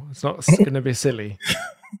now. It's not going to be silly.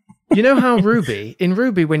 You know how in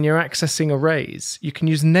Ruby, when you're accessing arrays, you can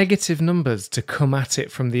use negative numbers to come at it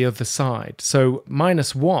from the other side. So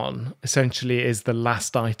 -1 essentially is the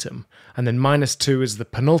last item. And then -2 is the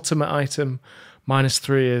penultimate item.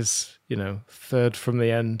 -3 is, third from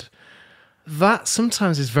the end. That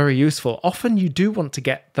sometimes is very useful. Often you do want to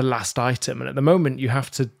get the last item. And at the moment, you have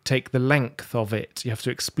to take the length of it. You have to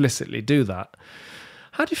explicitly do that.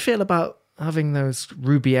 How do you feel about having those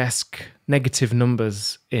Ruby-esque negative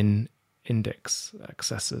numbers in index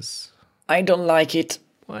accessors? I don't like it.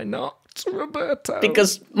 Why not, Roberto?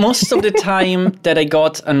 Because most of the time that I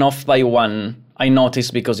got an off by 1, I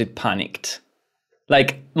noticed because it panicked.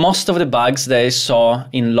 Like most of the bugs that I saw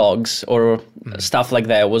in logs or stuff like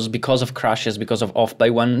that was because of crashes, because of off by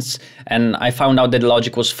 1s. And I found out that the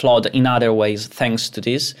logic was flawed in other ways thanks to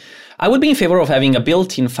this. I would be in favor of having a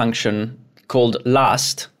built-in function called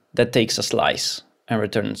last that takes a slice and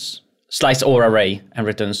returns slice or array and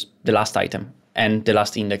returns the last item and the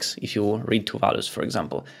last index if you read 2 values, for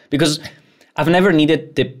example. Because I've never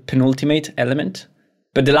needed the penultimate element,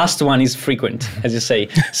 but the last one is frequent, as you say.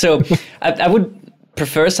 So I would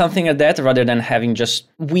prefer something like that rather than having just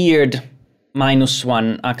weird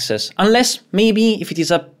 -1 access. Unless maybe if it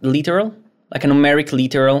is a literal, like a numeric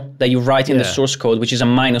literal that you write in the source code, which is a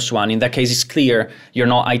 -1. In that case, it's clear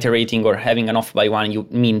you're not iterating or having an off by 1. You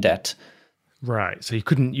mean that. Right. So you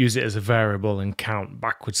couldn't use it as a variable and count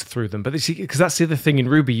backwards through them. But because that's the other thing in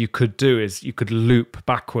Ruby you could do is you could loop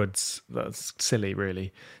backwards. That's silly,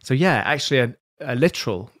 really. So yeah, actually a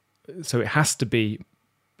literal. So it has to be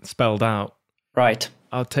spelled out. Right.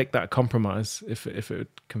 I'll take that compromise if it would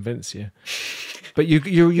convince you. But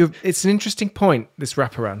you it's an interesting point, this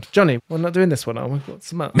wraparound. Johnny, we're not doing this one, are we? What's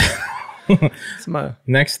the matter? What's the matter?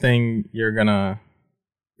 Next thing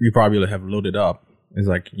you probably have loaded up is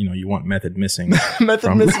like, you want method missing.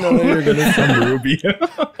 Missing, you're going to from Ruby.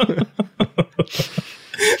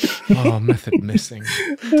 Oh, method missing.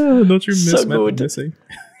 Don't you miss so method good. missing?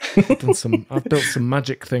 I've built some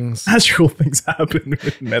magic things. Magical things happen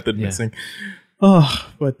with method missing. Oh,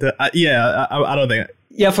 but I don't think.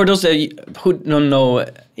 Yeah, for those who don't know,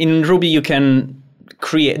 in Ruby you can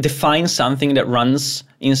define something that runs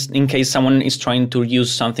in case someone is trying to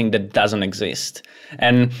use something that doesn't exist.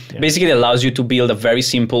 And basically it allows you to build a very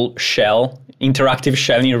simple shell, interactive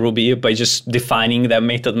shell in Ruby by just defining that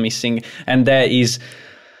method missing. And that is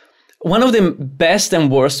one of the best and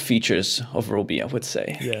worst features of Ruby, I would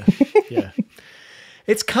say. Yeah.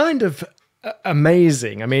 It's kind of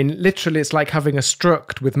amazing. I mean, literally it's like having a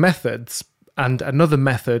struct with methods and another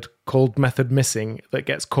method called method missing that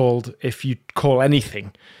gets called if you call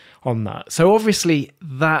anything on that. So obviously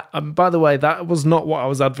that, by the way, that was not what I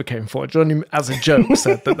was advocating for. Johnny, as a joke,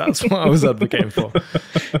 said that that's what I was advocating for.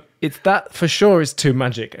 It's that for sure is too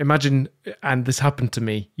magic. Imagine, and this happened to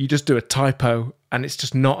me, you just do a typo and it's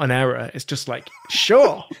just not an error. It's just like,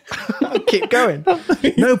 sure, I'll keep going.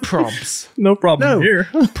 No probs. No problem here.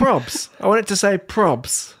 Probs. I want it to say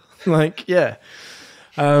probs. Like, yeah.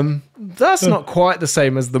 That's not quite the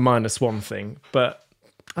same as the -1 thing, but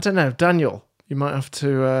I don't know. Daniel, you might have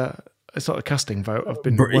to it's not a casting vote. I've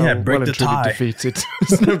been break well the and truly tie. defeated.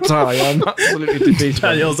 There's no tie. I'm absolutely defeated.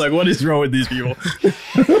 Daniel's like, what is wrong with these people?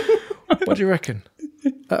 What do you reckon?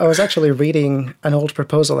 I was actually reading an old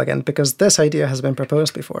proposal again because this idea has been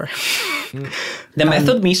proposed before. The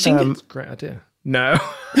method missing? Great idea. No.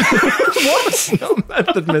 What? Not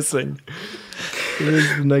method missing. It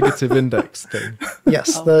is the negative index thing.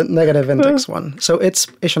 Yes, the negative index one. So it's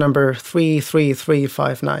issue number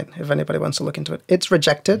 33359, if anybody wants to look into it. It's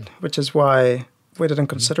rejected, which is why we didn't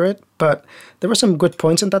consider it. But there were some good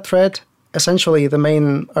points in that thread. Essentially, the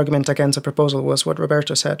main argument against the proposal was what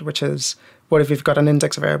Roberto said, which is, what if you've got an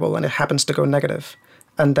index variable and it happens to go negative?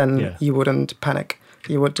 And then you wouldn't panic.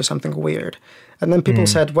 You would do something weird. And then people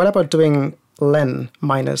said, what about doing len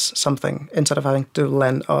minus something instead of having to do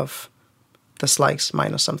len of the slice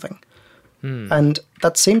minus something? And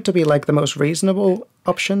that seemed to be like the most reasonable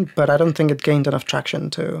option, but I don't think it gained enough traction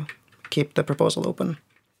to keep the proposal open.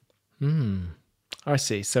 I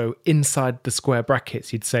see. So inside the square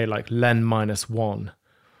brackets, you'd say like len minus 1,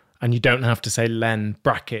 and you don't have to say len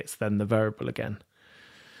brackets, then the variable again.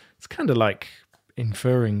 It's kind of like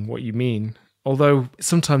inferring what you mean. Although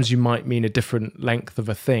sometimes you might mean a different length of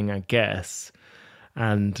a thing, I guess.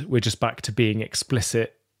 And we're just back to being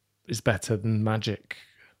explicit is better than magic,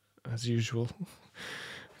 as usual.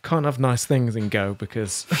 Can't have nice things in Go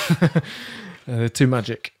because they're too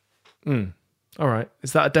magic. All right.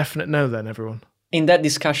 Is that a definite no then, everyone? In that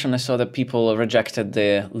discussion, I saw that people rejected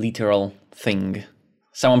the literal thing.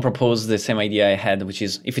 Someone proposed the same idea I had, which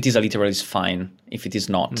is if it is a literal, it's fine. If it is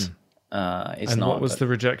not, it's and not. what was the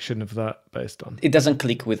rejection of that based on? It doesn't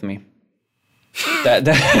click with me.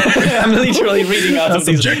 I'm literally reading out of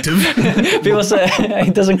this. Subjective. People say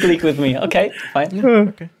it doesn't click with me. Okay, fine.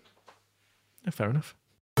 Okay. Yeah, fair enough.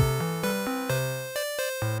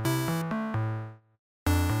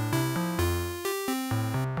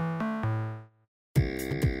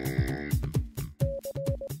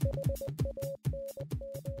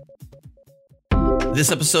 This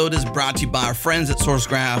episode is brought to you by our friends at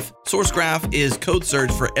SourceGraph. SourceGraph is code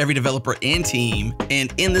search for every developer and team.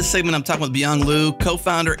 And in this segment, I'm talking with Byung Liu,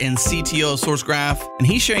 co-founder and CTO of SourceGraph, and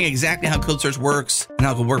he's sharing exactly how code search works and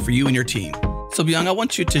how it can work for you and your team. So Byung, I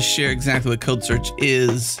want you to share exactly what code search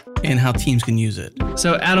is and how teams can use it.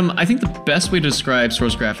 So Adam, I think the best way to describe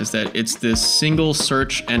SourceGraph is that it's this single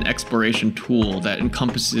search and exploration tool that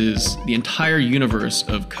encompasses the entire universe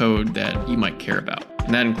of code that you might care about.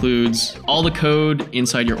 And that includes all the code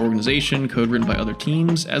inside your organization, code written by other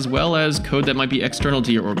teams, as well as code that might be external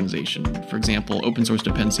to your organization. For example, open source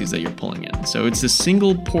dependencies that you're pulling in. So it's this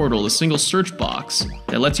single portal, a single search box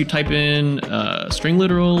that lets you type in a string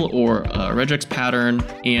literal or a regex pattern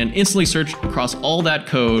and instantly search across all that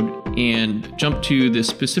code and jump to the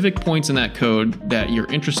specific points in that code that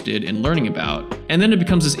you're interested in learning about. And then it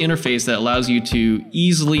becomes this interface that allows you to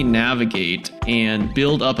easily navigate and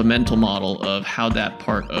build up a mental model of how that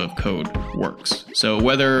part of code works. So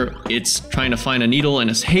whether it's trying to find a needle in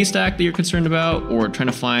a haystack that you're concerned about, or trying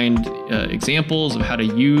to find examples of how to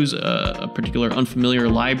use a particular unfamiliar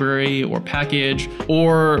library or package,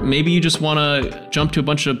 or maybe you just want to jump to a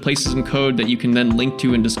bunch of places in code that you can then link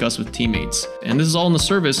to and discuss with teammates. And this is all in the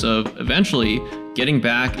service of eventually getting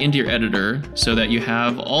back into your editor so that you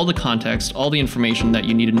have all the context, all the information that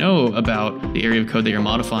you need to know about the area of code that you're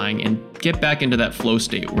modifying, and get back into that flow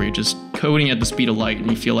state where you're just coding at the speed of light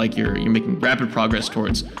and you feel like you're making rapid progress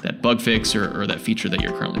towards that bug fix or that feature that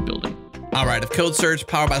you're currently building. All right, if code search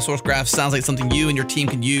powered by SourceGraph sounds like something you and your team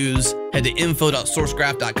can use, head to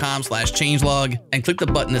info.sourcegraph.com/changelog and click the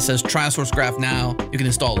button that says try SourceGraph now. You can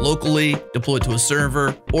install it locally, deploy it to a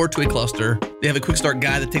server or to a cluster. They have a quick start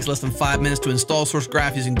guide that takes less than 5 minutes to install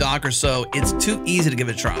SourceGraph using Docker, so it's too easy to give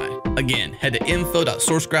it a try. Again, head to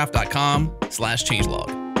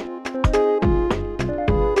info.sourcegraph.com/changelog.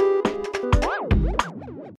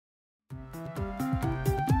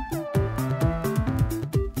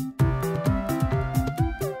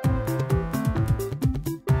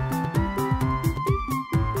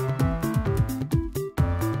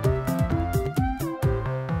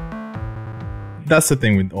 That's the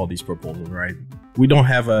thing with all these proposals, right? We don't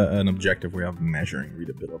have an objective way of measuring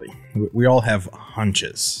readability. We all have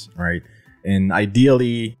hunches, right? And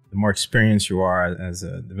ideally, the more experienced you are as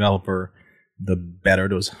a developer, the better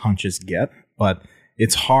those hunches get. But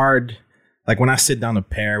it's hard. Like when I sit down to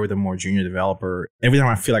pair with a more junior developer, every time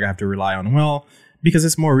I feel like I have to rely on, well, because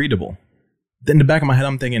it's more readable. Then in the back of my head,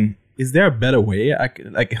 I'm thinking, is there a better way?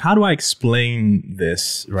 How do I explain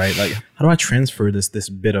this, right? Like, how do I transfer this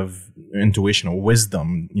bit of intuition or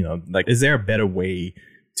wisdom? You know, like, is there a better way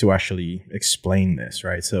to actually explain this,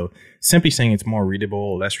 right? So simply saying it's more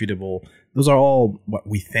readable, less readable, those are all what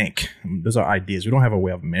we think. Those are ideas. We don't have a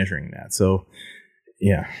way of measuring that. So,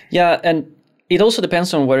 yeah. Yeah, and it also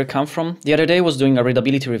depends on where it comes from. The other day I was doing a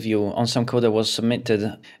readability review on some code that was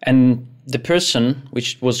submitted, and the person,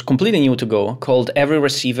 which was completely new to Go, called every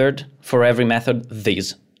receiver for every method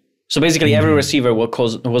this. So basically every receiver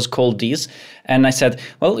was called this. And I said,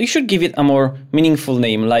 well, you should give it a more meaningful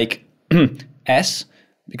name, like S,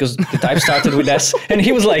 because the type started with S. And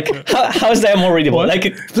he was like, how is that more readable? What?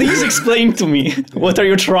 Like, please explain to me, what are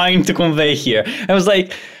you trying to convey here? I was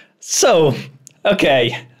like, so,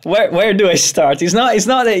 okay, where do I start? It's not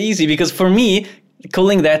that easy, because for me,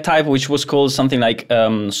 calling that type, which was called something like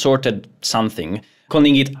sorted something,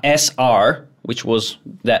 calling it SR, which was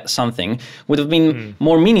that something, would have been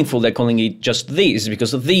more meaningful than calling it just these,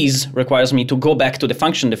 because these requires me to go back to the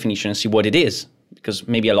function definition and see what it is, because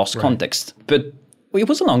maybe I lost context. But it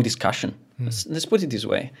was a long discussion. Let's put it this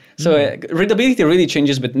way. So readability really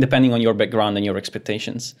changes, but depending on your background and your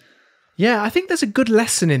expectations. Yeah, I think there's a good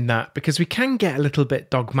lesson in that, because we can get a little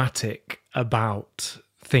bit dogmatic about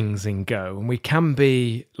things in Go, and we can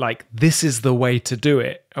be like, this is the way to do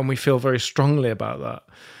it, and we feel very strongly about that.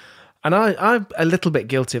 And I'm a little bit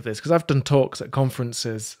guilty of this, because I've done talks at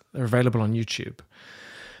conferences, they're available on YouTube,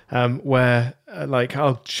 where like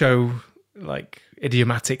I'll show like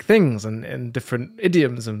idiomatic things and different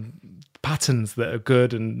idioms and patterns that are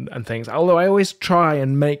good and things. Although I always try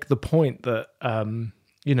and make the point that,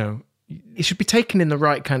 it should be taken in the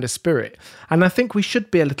right kind of spirit. And I think we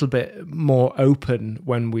should be a little bit more open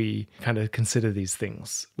when we kind of consider these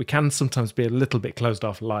things. We can sometimes be a little bit closed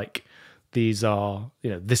off, like, these are,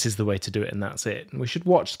 this is the way to do it and that's it. And we should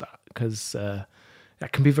watch that, because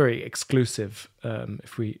that can be very exclusive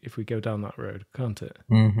if we go down that road, can't it?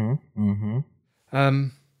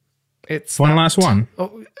 It's one last one.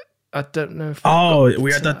 Oh, I don't know if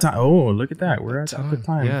we're at that time. Oh, look at that. We're at the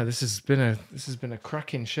time. Yeah, this has been a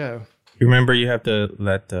cracking show. Remember, you have to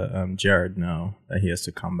let Jared know that he has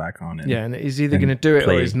to come back on it. Yeah, and he's either going to do it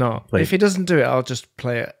or he's not. If he doesn't do it, I'll just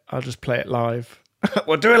play it. I'll just play it live.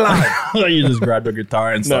 We'll do it live. You just grab the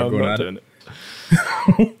guitar and start going at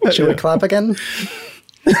it. Should we clap again?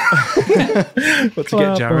 But to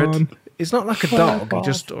get Jared, he's not like a dog,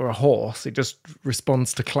 or a horse. He just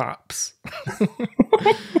responds to claps.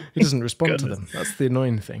 He doesn't respond to them. That's the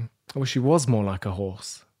annoying thing. I wish he was more like a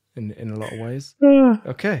horse in a lot of ways.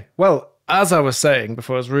 Okay, well, as I was saying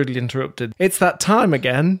before I was rudely interrupted, it's that time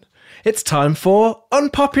again. It's time for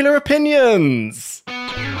Unpopular Opinions.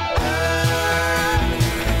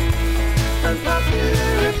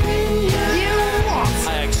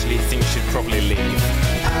 I actually think you should probably leave.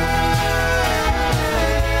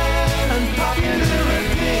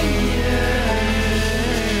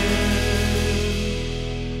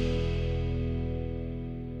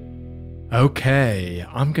 Okay,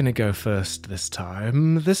 I'm going to go first this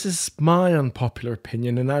time. This is my unpopular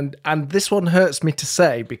opinion, and this one hurts me to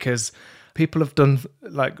say, because people have done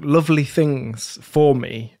like lovely things for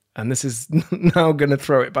me, and this is now going to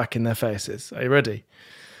throw it back in their faces. Are you ready?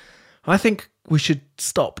 I think we should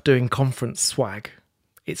stop doing conference swag.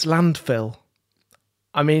 It's landfill.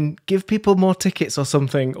 I mean, give people more tickets or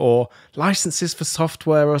something, or licenses for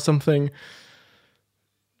software or something.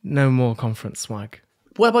 No more conference swag.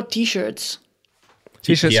 What about t-shirts?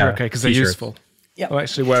 T-shirts are okay because they're useful. Yeah. I'm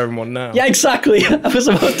actually wearing one now. Yeah, exactly. I was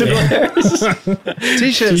about to go there.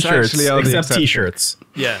 T-shirts actually are except t-shirts.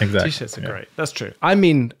 Yeah, exactly. T-shirts are great. That's true. I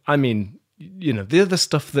mean, the other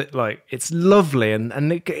stuff that, like, it's lovely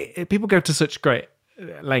and people go to such great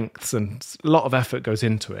lengths and a lot of effort goes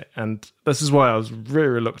into it. And this is why I was really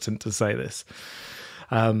reluctant to say this.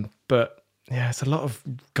 But yeah, it's a lot of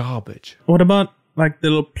garbage. What about like the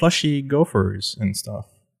little plushy gophers and stuff?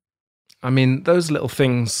 I mean, those little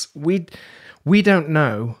things, we don't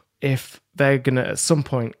know if they're going to at some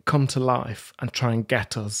point come to life and try and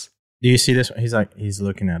get us. Do you see this? He's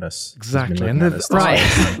looking at us. Exactly. And right.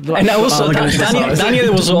 And also,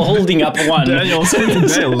 Daniel was holding up one.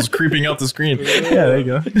 Daniel's creeping out the screen. Yeah, there you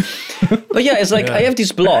go. But yeah, it's like, I have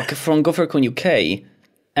this blog from GopherCon UK,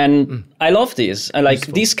 and I love this. I like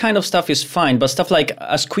useful. This kind of stuff is fine, but stuff like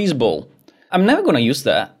a squeeze ball, I'm never going to use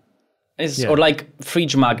that. Or like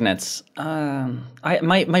fridge magnets.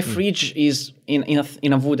 My fridge is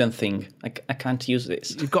in a wooden thing. I can't use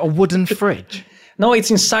this. You've got a wooden fridge? No,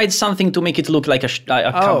 it's inside something to make it look like a cupboard.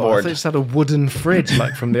 I thought you had a wooden fridge,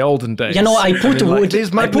 like from the olden days. You know, I put wood.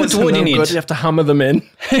 I put wood in it. You have to hammer them in.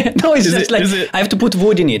 No, it's just like I have to put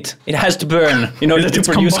wood in it. It has to burn in order to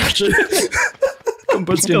produce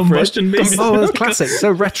combustion based. Oh, that's classic.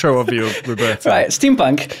 So retro of you, Roberto. Right,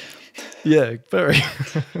 steampunk. Yeah, very.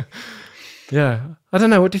 Yeah. I don't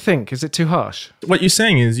know. What do you think? Is it too harsh? What you're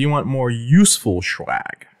saying is you want more useful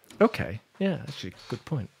swag. Okay. Yeah, actually, good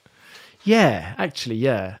point. Yeah, actually,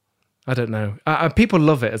 yeah. I don't know. People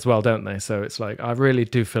love it as well, don't they? So it's like, I really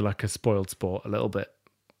do feel like a spoiled sport a little bit.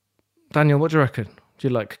 Daniel, what do you reckon? Do you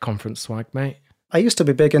like conference swag, mate? I used to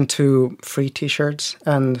be big into free t-shirts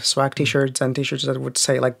and swag t-shirts and t-shirts that would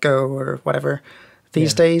say like go or whatever.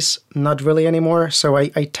 These days, not really anymore. So I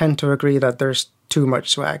tend to agree that there's too much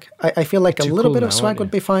swag. I feel like a little bit of swag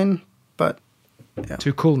would be fine, but yeah.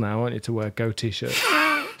 Too cool now, aren't you, to wear go t-shirts?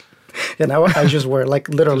 Yeah, now I just wear like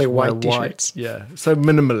literally white t-shirts. Yeah, so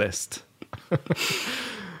minimalist.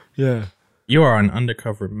 Yeah. You are an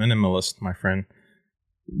undercover minimalist, my friend.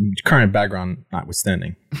 Current background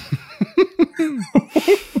notwithstanding.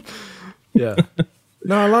 Yeah.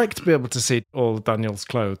 No, I like to be able to see all Daniel's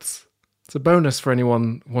clothes. It's a bonus for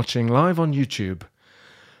anyone watching live on YouTube.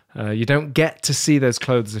 You don't get to see those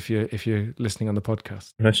clothes if you're listening on the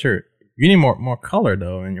podcast. That's true. You need more color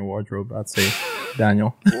though in your wardrobe, I'd say,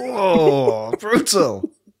 Daniel. Whoa, brutal.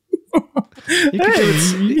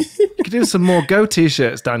 You could do some more go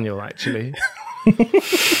t-shirts, Daniel, actually.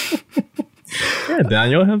 Yeah,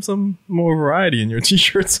 Daniel, have some more variety in your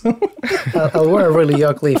t-shirts. I'll wear a really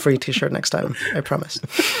ugly free t-shirt next time, I promise.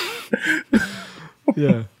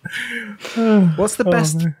 Yeah. What's the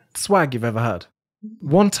best swag you've ever had?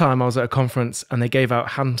 One time I was at a conference and they gave out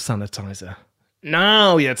hand sanitizer.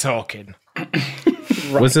 Now you're talking.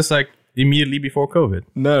 Right. Was this like immediately before COVID?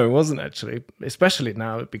 No, it wasn't actually. Especially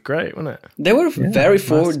now, it'd be great, wouldn't it? They were very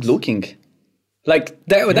forward-looking. Like,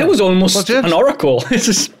 that was almost an oracle.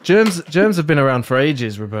 Germs have been around for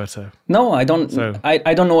ages, Roberto. No, I don't. So.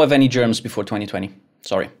 I don't know of any germs before 2020.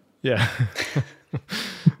 Sorry. Yeah.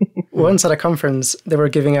 Once at a conference, they were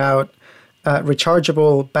giving out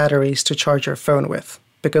rechargeable batteries to charge your phone with,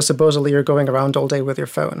 because supposedly you're going around all day with your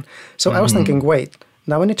phone. So I was thinking, wait,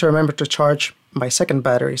 now I need to remember to charge my second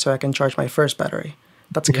battery so I can charge my first battery.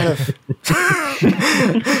 That's kind of...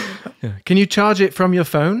 Yeah. Can you charge it from your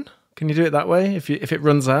phone? Can you do it that way? If it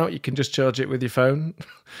runs out, you can just charge it with your phone?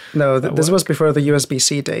 No, this was before the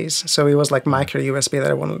USB-C days. So it was like micro USB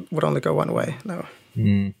that would only go one way. No.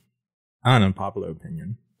 An unpopular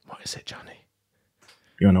opinion. What is it, Johnny?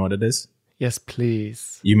 You want to know what it is? Yes,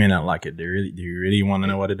 please. You may not like it. Do you really want to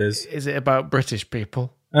know what it is? Is it about British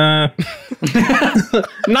people? Now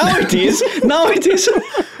it is. Now it is.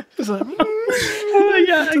 It's like,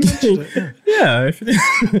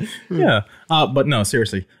 yeah. But no,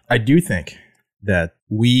 seriously, I do think that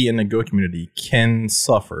we in the Go community can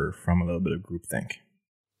suffer from a little bit of groupthink.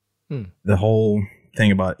 The whole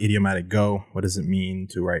thing about idiomatic Go, what does it mean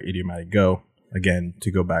to write idiomatic Go? Again, to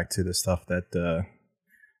go back to the stuff that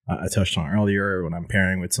I touched on earlier when I'm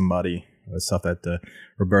pairing with somebody, the stuff that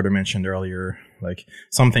Roberta mentioned earlier, like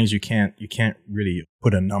some things you can't really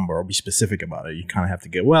put a number or be specific about it. You kind of have to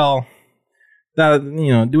get, well, that,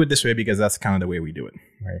 do it this way because that's kind of the way we do it,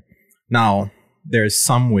 right? Now, there's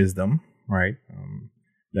some wisdom, right,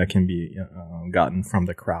 that can be gotten from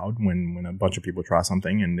the crowd when a bunch of people try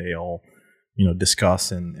something and they all,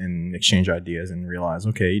 discuss and exchange ideas and realize,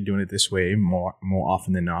 okay, doing it this way more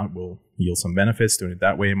often than not will yield some benefits. Doing it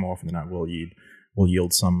that way more often than not will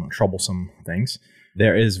yield some troublesome things.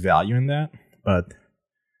 There is value in that, but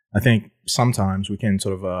I think sometimes we can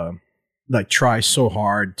sort of try so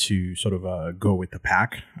hard to sort of go with the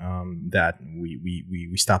pack that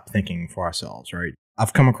we stop thinking for ourselves, right?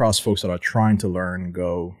 I've come across folks that are trying to learn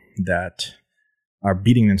Go that are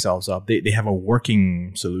beating themselves up. They have a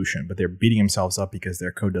working solution, but they're beating themselves up because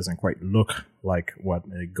their code doesn't quite look like what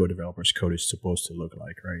a Go developer's code is supposed to look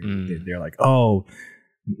like, right? They're like, oh,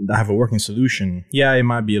 I have a working solution. Yeah, it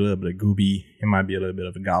might be a little bit of Gooby. It might be a little bit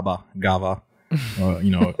of Gava, or, a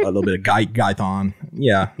little bit of Python.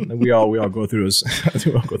 Yeah, we all go through those.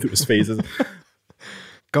 We all go through those phases.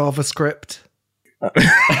 JavaScript.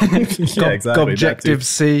 Yeah, exactly.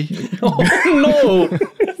 Objective-C. Oh no.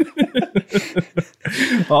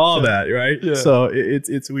 All that, right? Yeah. So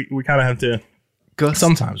it's we kind of have to.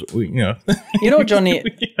 Sometimes Johnny,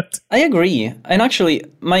 I agree. And actually,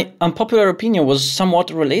 my unpopular opinion was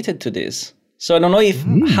somewhat related to this. So I don't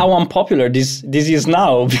know how unpopular this is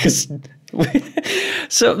now, because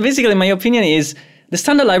so basically my opinion is the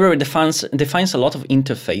standard library defines a lot of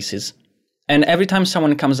interfaces. And every time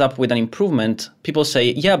someone comes up with an improvement, people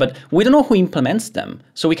say, yeah, but we don't know who implements them,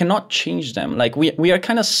 so we cannot change them. Like we are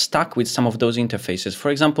kind of stuck with some of those interfaces.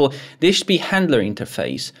 For example, the HTTP handler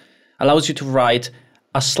interface allows you to write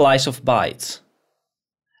a slice of bytes.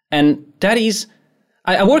 And that is,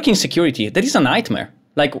 I work in security, that is a nightmare.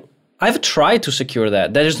 Like, I've tried to secure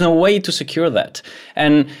that. There is no way to secure that.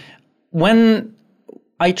 And when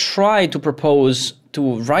I try to propose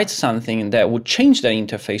to write something that would change the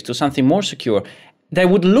interface to something more secure, they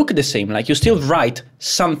would look the same. Like you still write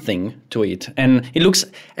something to it, and it looks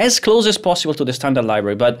as close as possible to the standard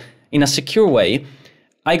library, but in a secure way.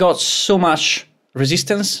 I got so much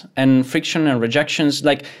resistance and friction and rejections.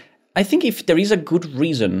 Like, I think if there is a good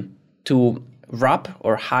reason to wrap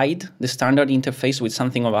or hide the standard interface with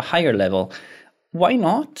something of a higher level, why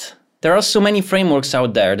not? There are so many frameworks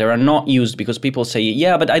out there that are not used because people say,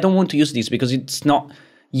 yeah, but I don't want to use this because it's not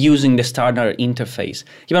using the standard interface.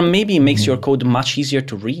 Even maybe it makes your code much easier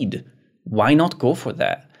to read. Why not go for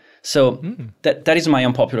that? So that is my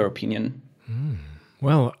unpopular opinion.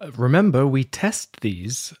 Well, remember, we test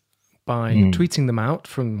these by tweeting them out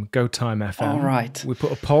from GoTime FM. All right. We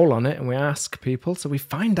put a poll on it and we ask people, so we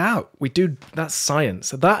find out. That's science.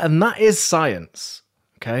 That is science,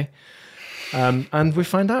 okay? And we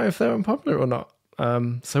find out if they're unpopular or not.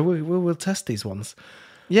 So we'll test these ones.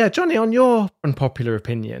 Yeah, Johnny, on your unpopular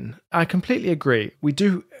opinion, I completely agree. We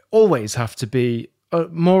do always have to be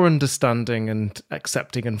more understanding and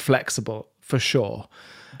accepting and flexible, for sure.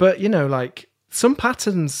 But, like, some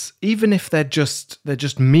patterns, even if they're just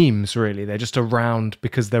memes, really, they're just around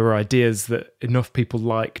because there were ideas that enough people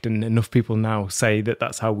liked and enough people now say that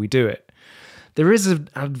that's how we do it. There is an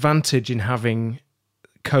advantage in having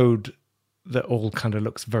code that all kind of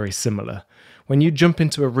looks very similar. When you jump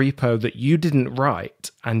into a repo that you didn't write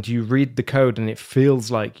and you read the code and it feels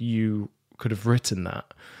like you could have written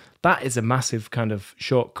that, that is a massive kind of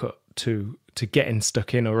shortcut to getting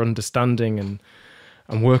stuck in or understanding and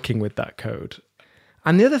working with that code.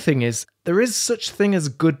 And the other thing is, there is such thing as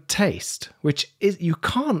good taste, which is you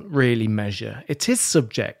can't really measure. It is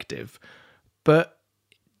subjective, but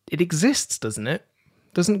it exists, doesn't it?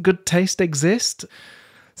 Doesn't good taste exist?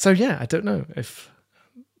 So yeah, I don't know if...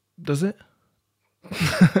 Does it?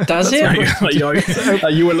 Does it?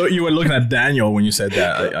 You were looking at Daniel when you said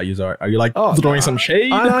that. Are you like throwing some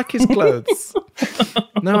shade? I like his clothes.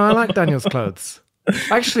 No, I like Daniel's clothes.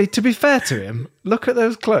 Actually, to be fair to him, look at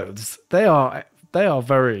those clothes. They are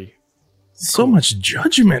very... So much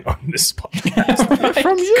judgment on this podcast.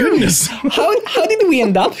 From you. Goodness. How did we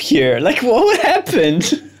end up here? Like, what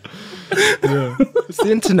happened? Yeah. It's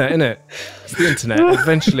the internet, isn't it? It's the internet.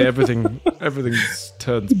 Eventually, everything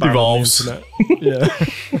turns back evolves. on the internet.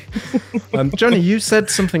 Yeah. Johnny, you said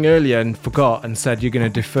something earlier and forgot and said you're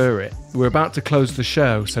going to defer it. We're about to close the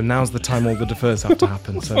show, so now's the time all the defers have to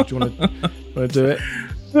happen. So do you want to do it?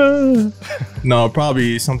 No,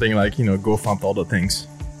 probably something like, go fump all the things.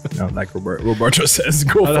 Like Roberto says,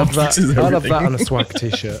 go fump fixes everything. I'll have that on a swag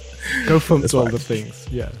t-shirt. Go fump all the things.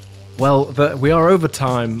 Yeah. Well, we are over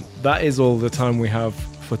time. That is all the time we have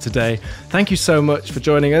for today. Thank you so much for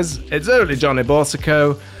joining us. It's only Johnny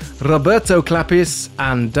Borsico, Roberto Clapis,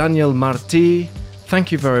 and Daniel Marti.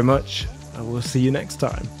 Thank you very much. I will see you next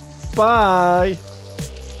time. Bye.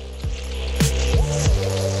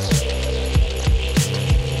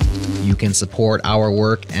 You can support our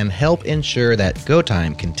work and help ensure that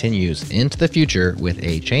GoTime continues into the future with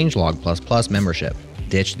a Changelog++ membership.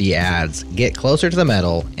 Ditch the ads, get closer to the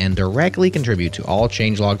metal, and directly contribute to all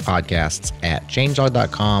Changelog podcasts at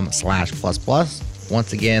changelog.com/++.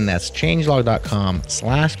 Once again, that's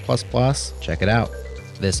changelog.com/++. Check it out.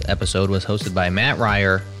 This episode was hosted by Matt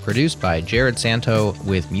Ryer, produced by Jared Santo,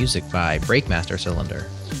 with music by Breakmaster Cylinder.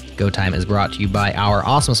 GoTime is brought to you by our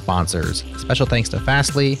awesome sponsors. Special thanks to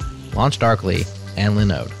Fastly, LaunchDarkly, and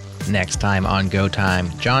Linode. Next time on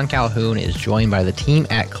GoTime, John Calhoun is joined by the team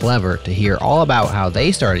at Clever to hear all about how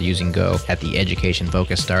they started using Go at the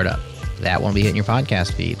education-focused startup. That won't be hitting your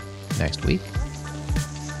podcast feed next week.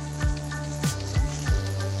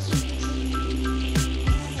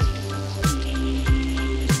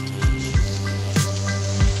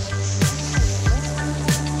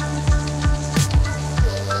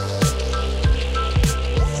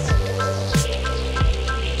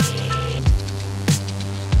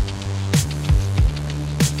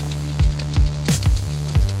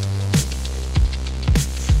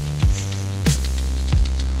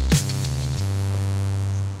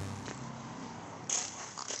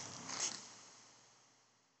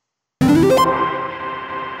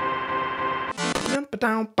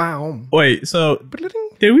 Wait, so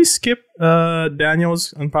did we skip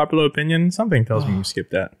Daniel's unpopular opinion? Something tells me we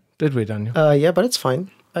skipped that. Did we, Daniel? Yeah, but it's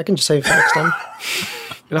fine. I can just save for next time.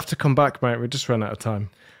 You'll have to come back, mate. We just ran out of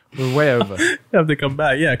time. We're way over. You have to come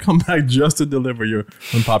back. Yeah, come back just to deliver your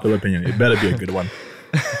unpopular opinion. It better be a good one.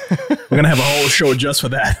 We're going to have a whole show just for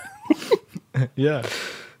that. Yeah.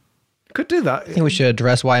 Could do that. I think we should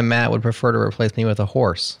address why Matt would prefer to replace me with a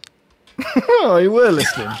horse. Oh, you were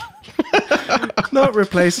listening. Not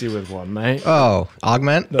replace you with one, mate. Oh,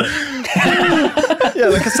 augment? Yeah,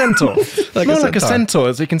 like a centaur. Like a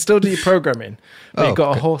centaur, so you can still do your programming. But you've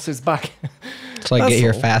got a horse's back. So I get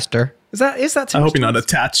here faster. Is that too I much hope you're not choice?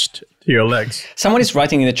 attached to your legs. Someone is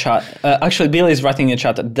writing in the chat. Actually, Bill is writing in the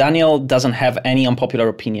chat that Daniel doesn't have any unpopular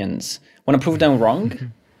opinions. Want to prove them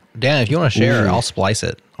wrong? Dan, if you want to share, I'll splice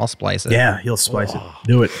it. Yeah, he'll splice it.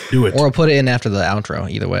 Do it. Or I'll put it in after the outro.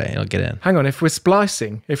 Either way, it'll get in. Hang on, if we're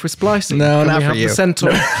splicing, No, can not we for have you. The centaur?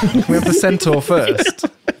 We have the centaur first.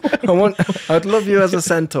 I'd love you as a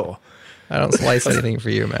centaur. I don't slice anything for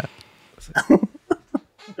you, Matt.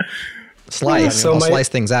 Slice. I'll slice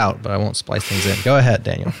things out, but I won't splice things in. Go ahead,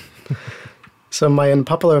 Daniel. So my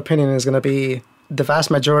unpopular opinion is going to be the vast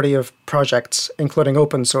majority of projects, including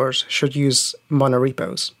open source, should use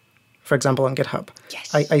monorepos. For example, on GitHub.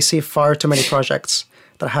 Yes. I see far too many projects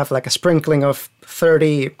that have like a sprinkling of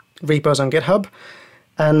 30 repos on GitHub,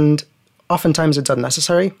 and oftentimes it's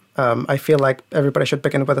unnecessary. I feel like everybody should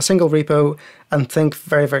begin with a single repo and think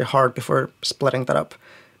very, very hard before splitting that up,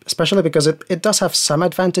 especially because it does have some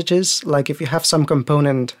advantages. Like if you have some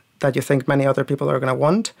component that you think many other people are going to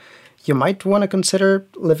want, you might want to consider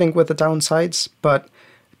living with the downsides, but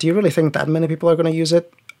do you really think that many people are going to use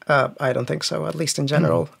it? I don't think so, at least in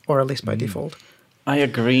general, or at least by default. I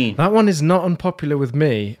agree. That one is not unpopular with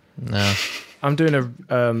me. No. I'm doing a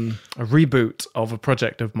reboot of a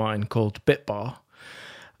project of mine called Bitbar,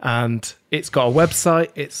 and it's got a website.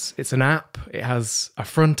 It's an app. It has a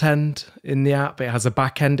front end in the app. It has a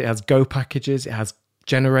back end. It has Go packages. It has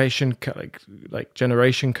generation like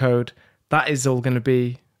generation code. That is all going to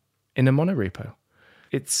be in a monorepo.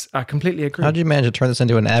 I completely agree. How did you manage to turn this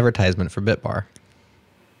into an advertisement for Bitbar?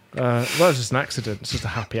 Well, it's just an accident. It's just a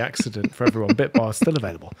happy accident for everyone. Bitbar is still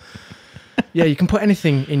available. Yeah, you can put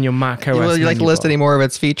anything in your Mac OS. Would you like to list any more of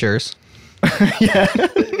its features? Yeah,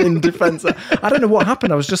 in defense. I don't know what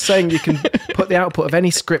happened. I was just saying you can put the output of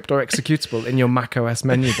any script or executable in your Mac OS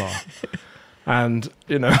menu bar. And,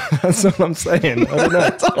 that's all I'm saying. I don't know.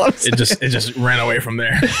 That's all I'm saying. It just ran away from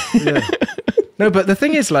there. Yeah. No, but the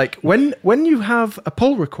thing is, like, when you have a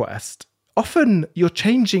pull request, often you're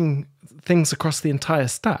changing things across the entire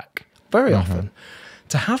stack. Very often.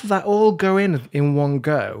 To have that all go in one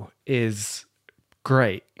go is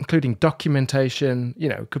great, including documentation.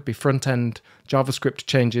 It could be front-end JavaScript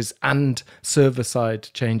changes and server-side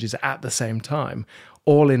changes at the same time,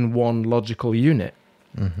 all in one logical unit.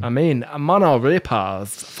 I mean,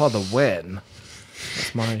 monorepos for the win.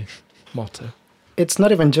 That's my motto. It's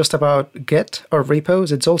not even just about Git or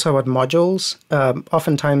repos, it's also about modules.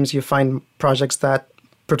 Oftentimes you find projects that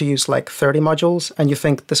produce like 30 modules, and you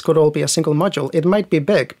think this could all be a single module. It might be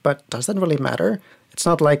big, but does that really matter? It's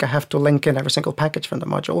not like I have to link in every single package from the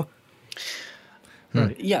module.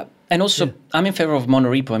 Right. Yeah, and also I'm in favor of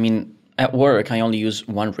monorepo. I mean, at work, I only use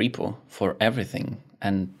one repo for everything,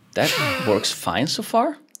 and that works fine so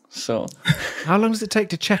far. So, how long does it take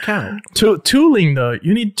to check out? Tooling, though,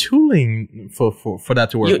 you need tooling for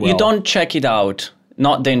that to work well. You don't check it out,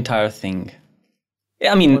 not the entire thing.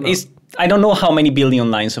 I mean, I don't know how many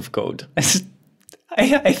billion lines of code.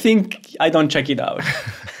 I think I don't check it out.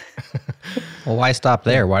 Well, why stop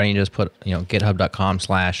there? Why don't you just put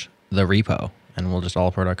github.com/the repo, and we'll just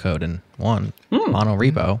all put our code in one mono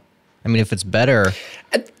repo. I mean, if it's better,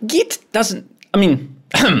 Git doesn't. I mean,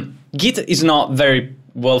 Git is not very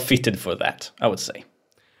well fitted for that, I would say.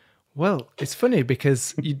 Well, it's funny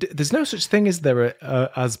because there's no such thing as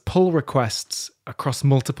as pull requests across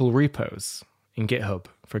multiple repos in GitHub,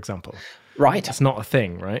 for example. Right. It's not a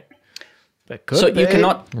thing, right? So you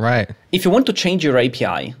cannot. Right. If you want to change your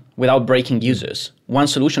API without breaking users, one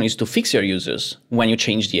solution is to fix your users when you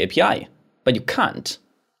change the API. But you can't,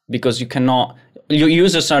 because you cannot. Your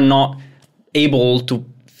users are not able to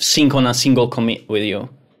sync on a single commit with you.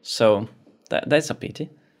 So that's a pity.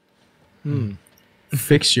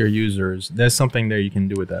 Fix your users. There's something there you can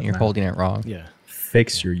do with that. You're holding it wrong. Yeah.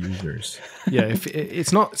 Fix your users. Yeah. If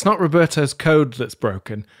it's not Roberto's code that's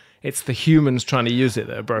broken. It's the humans trying to use it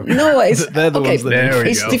that are broken. No, they're the ones that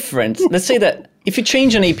it's different. Let's say that if you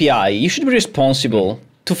change an API, you should be responsible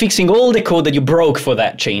to fixing all the code that you broke for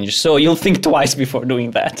that change. So you'll think twice before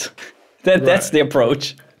doing that. That's the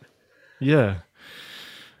approach. Yeah.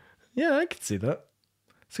 Yeah, I could see that.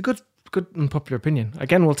 It's a good unpopular opinion.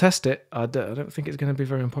 Again, we'll test it. I don't think it's going to be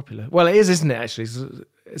very unpopular. Well, it is, isn't it, actually?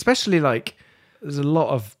 Especially, like, there's a lot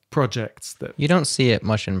of projects that... You don't see it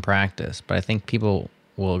much in practice, but I think people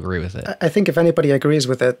will agree with it. I think if anybody agrees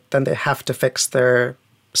with it, then they have to fix their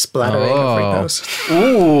splattering of repos.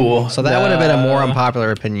 Ooh. So that would have been a more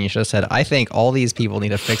unpopular opinion. You should have said, I think all these people need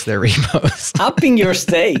to fix their repos. Upping your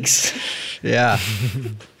stakes. Yeah.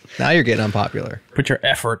 Now you're getting unpopular. Put your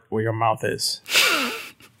effort where your mouth is.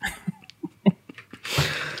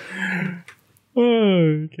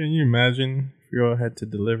 Oh, can you imagine if we all had to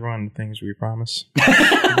deliver on the things we promise?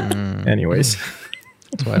 Anyways.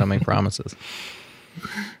 That's why I don't make promises.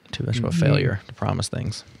 Too much of a failure to promise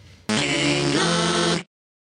things.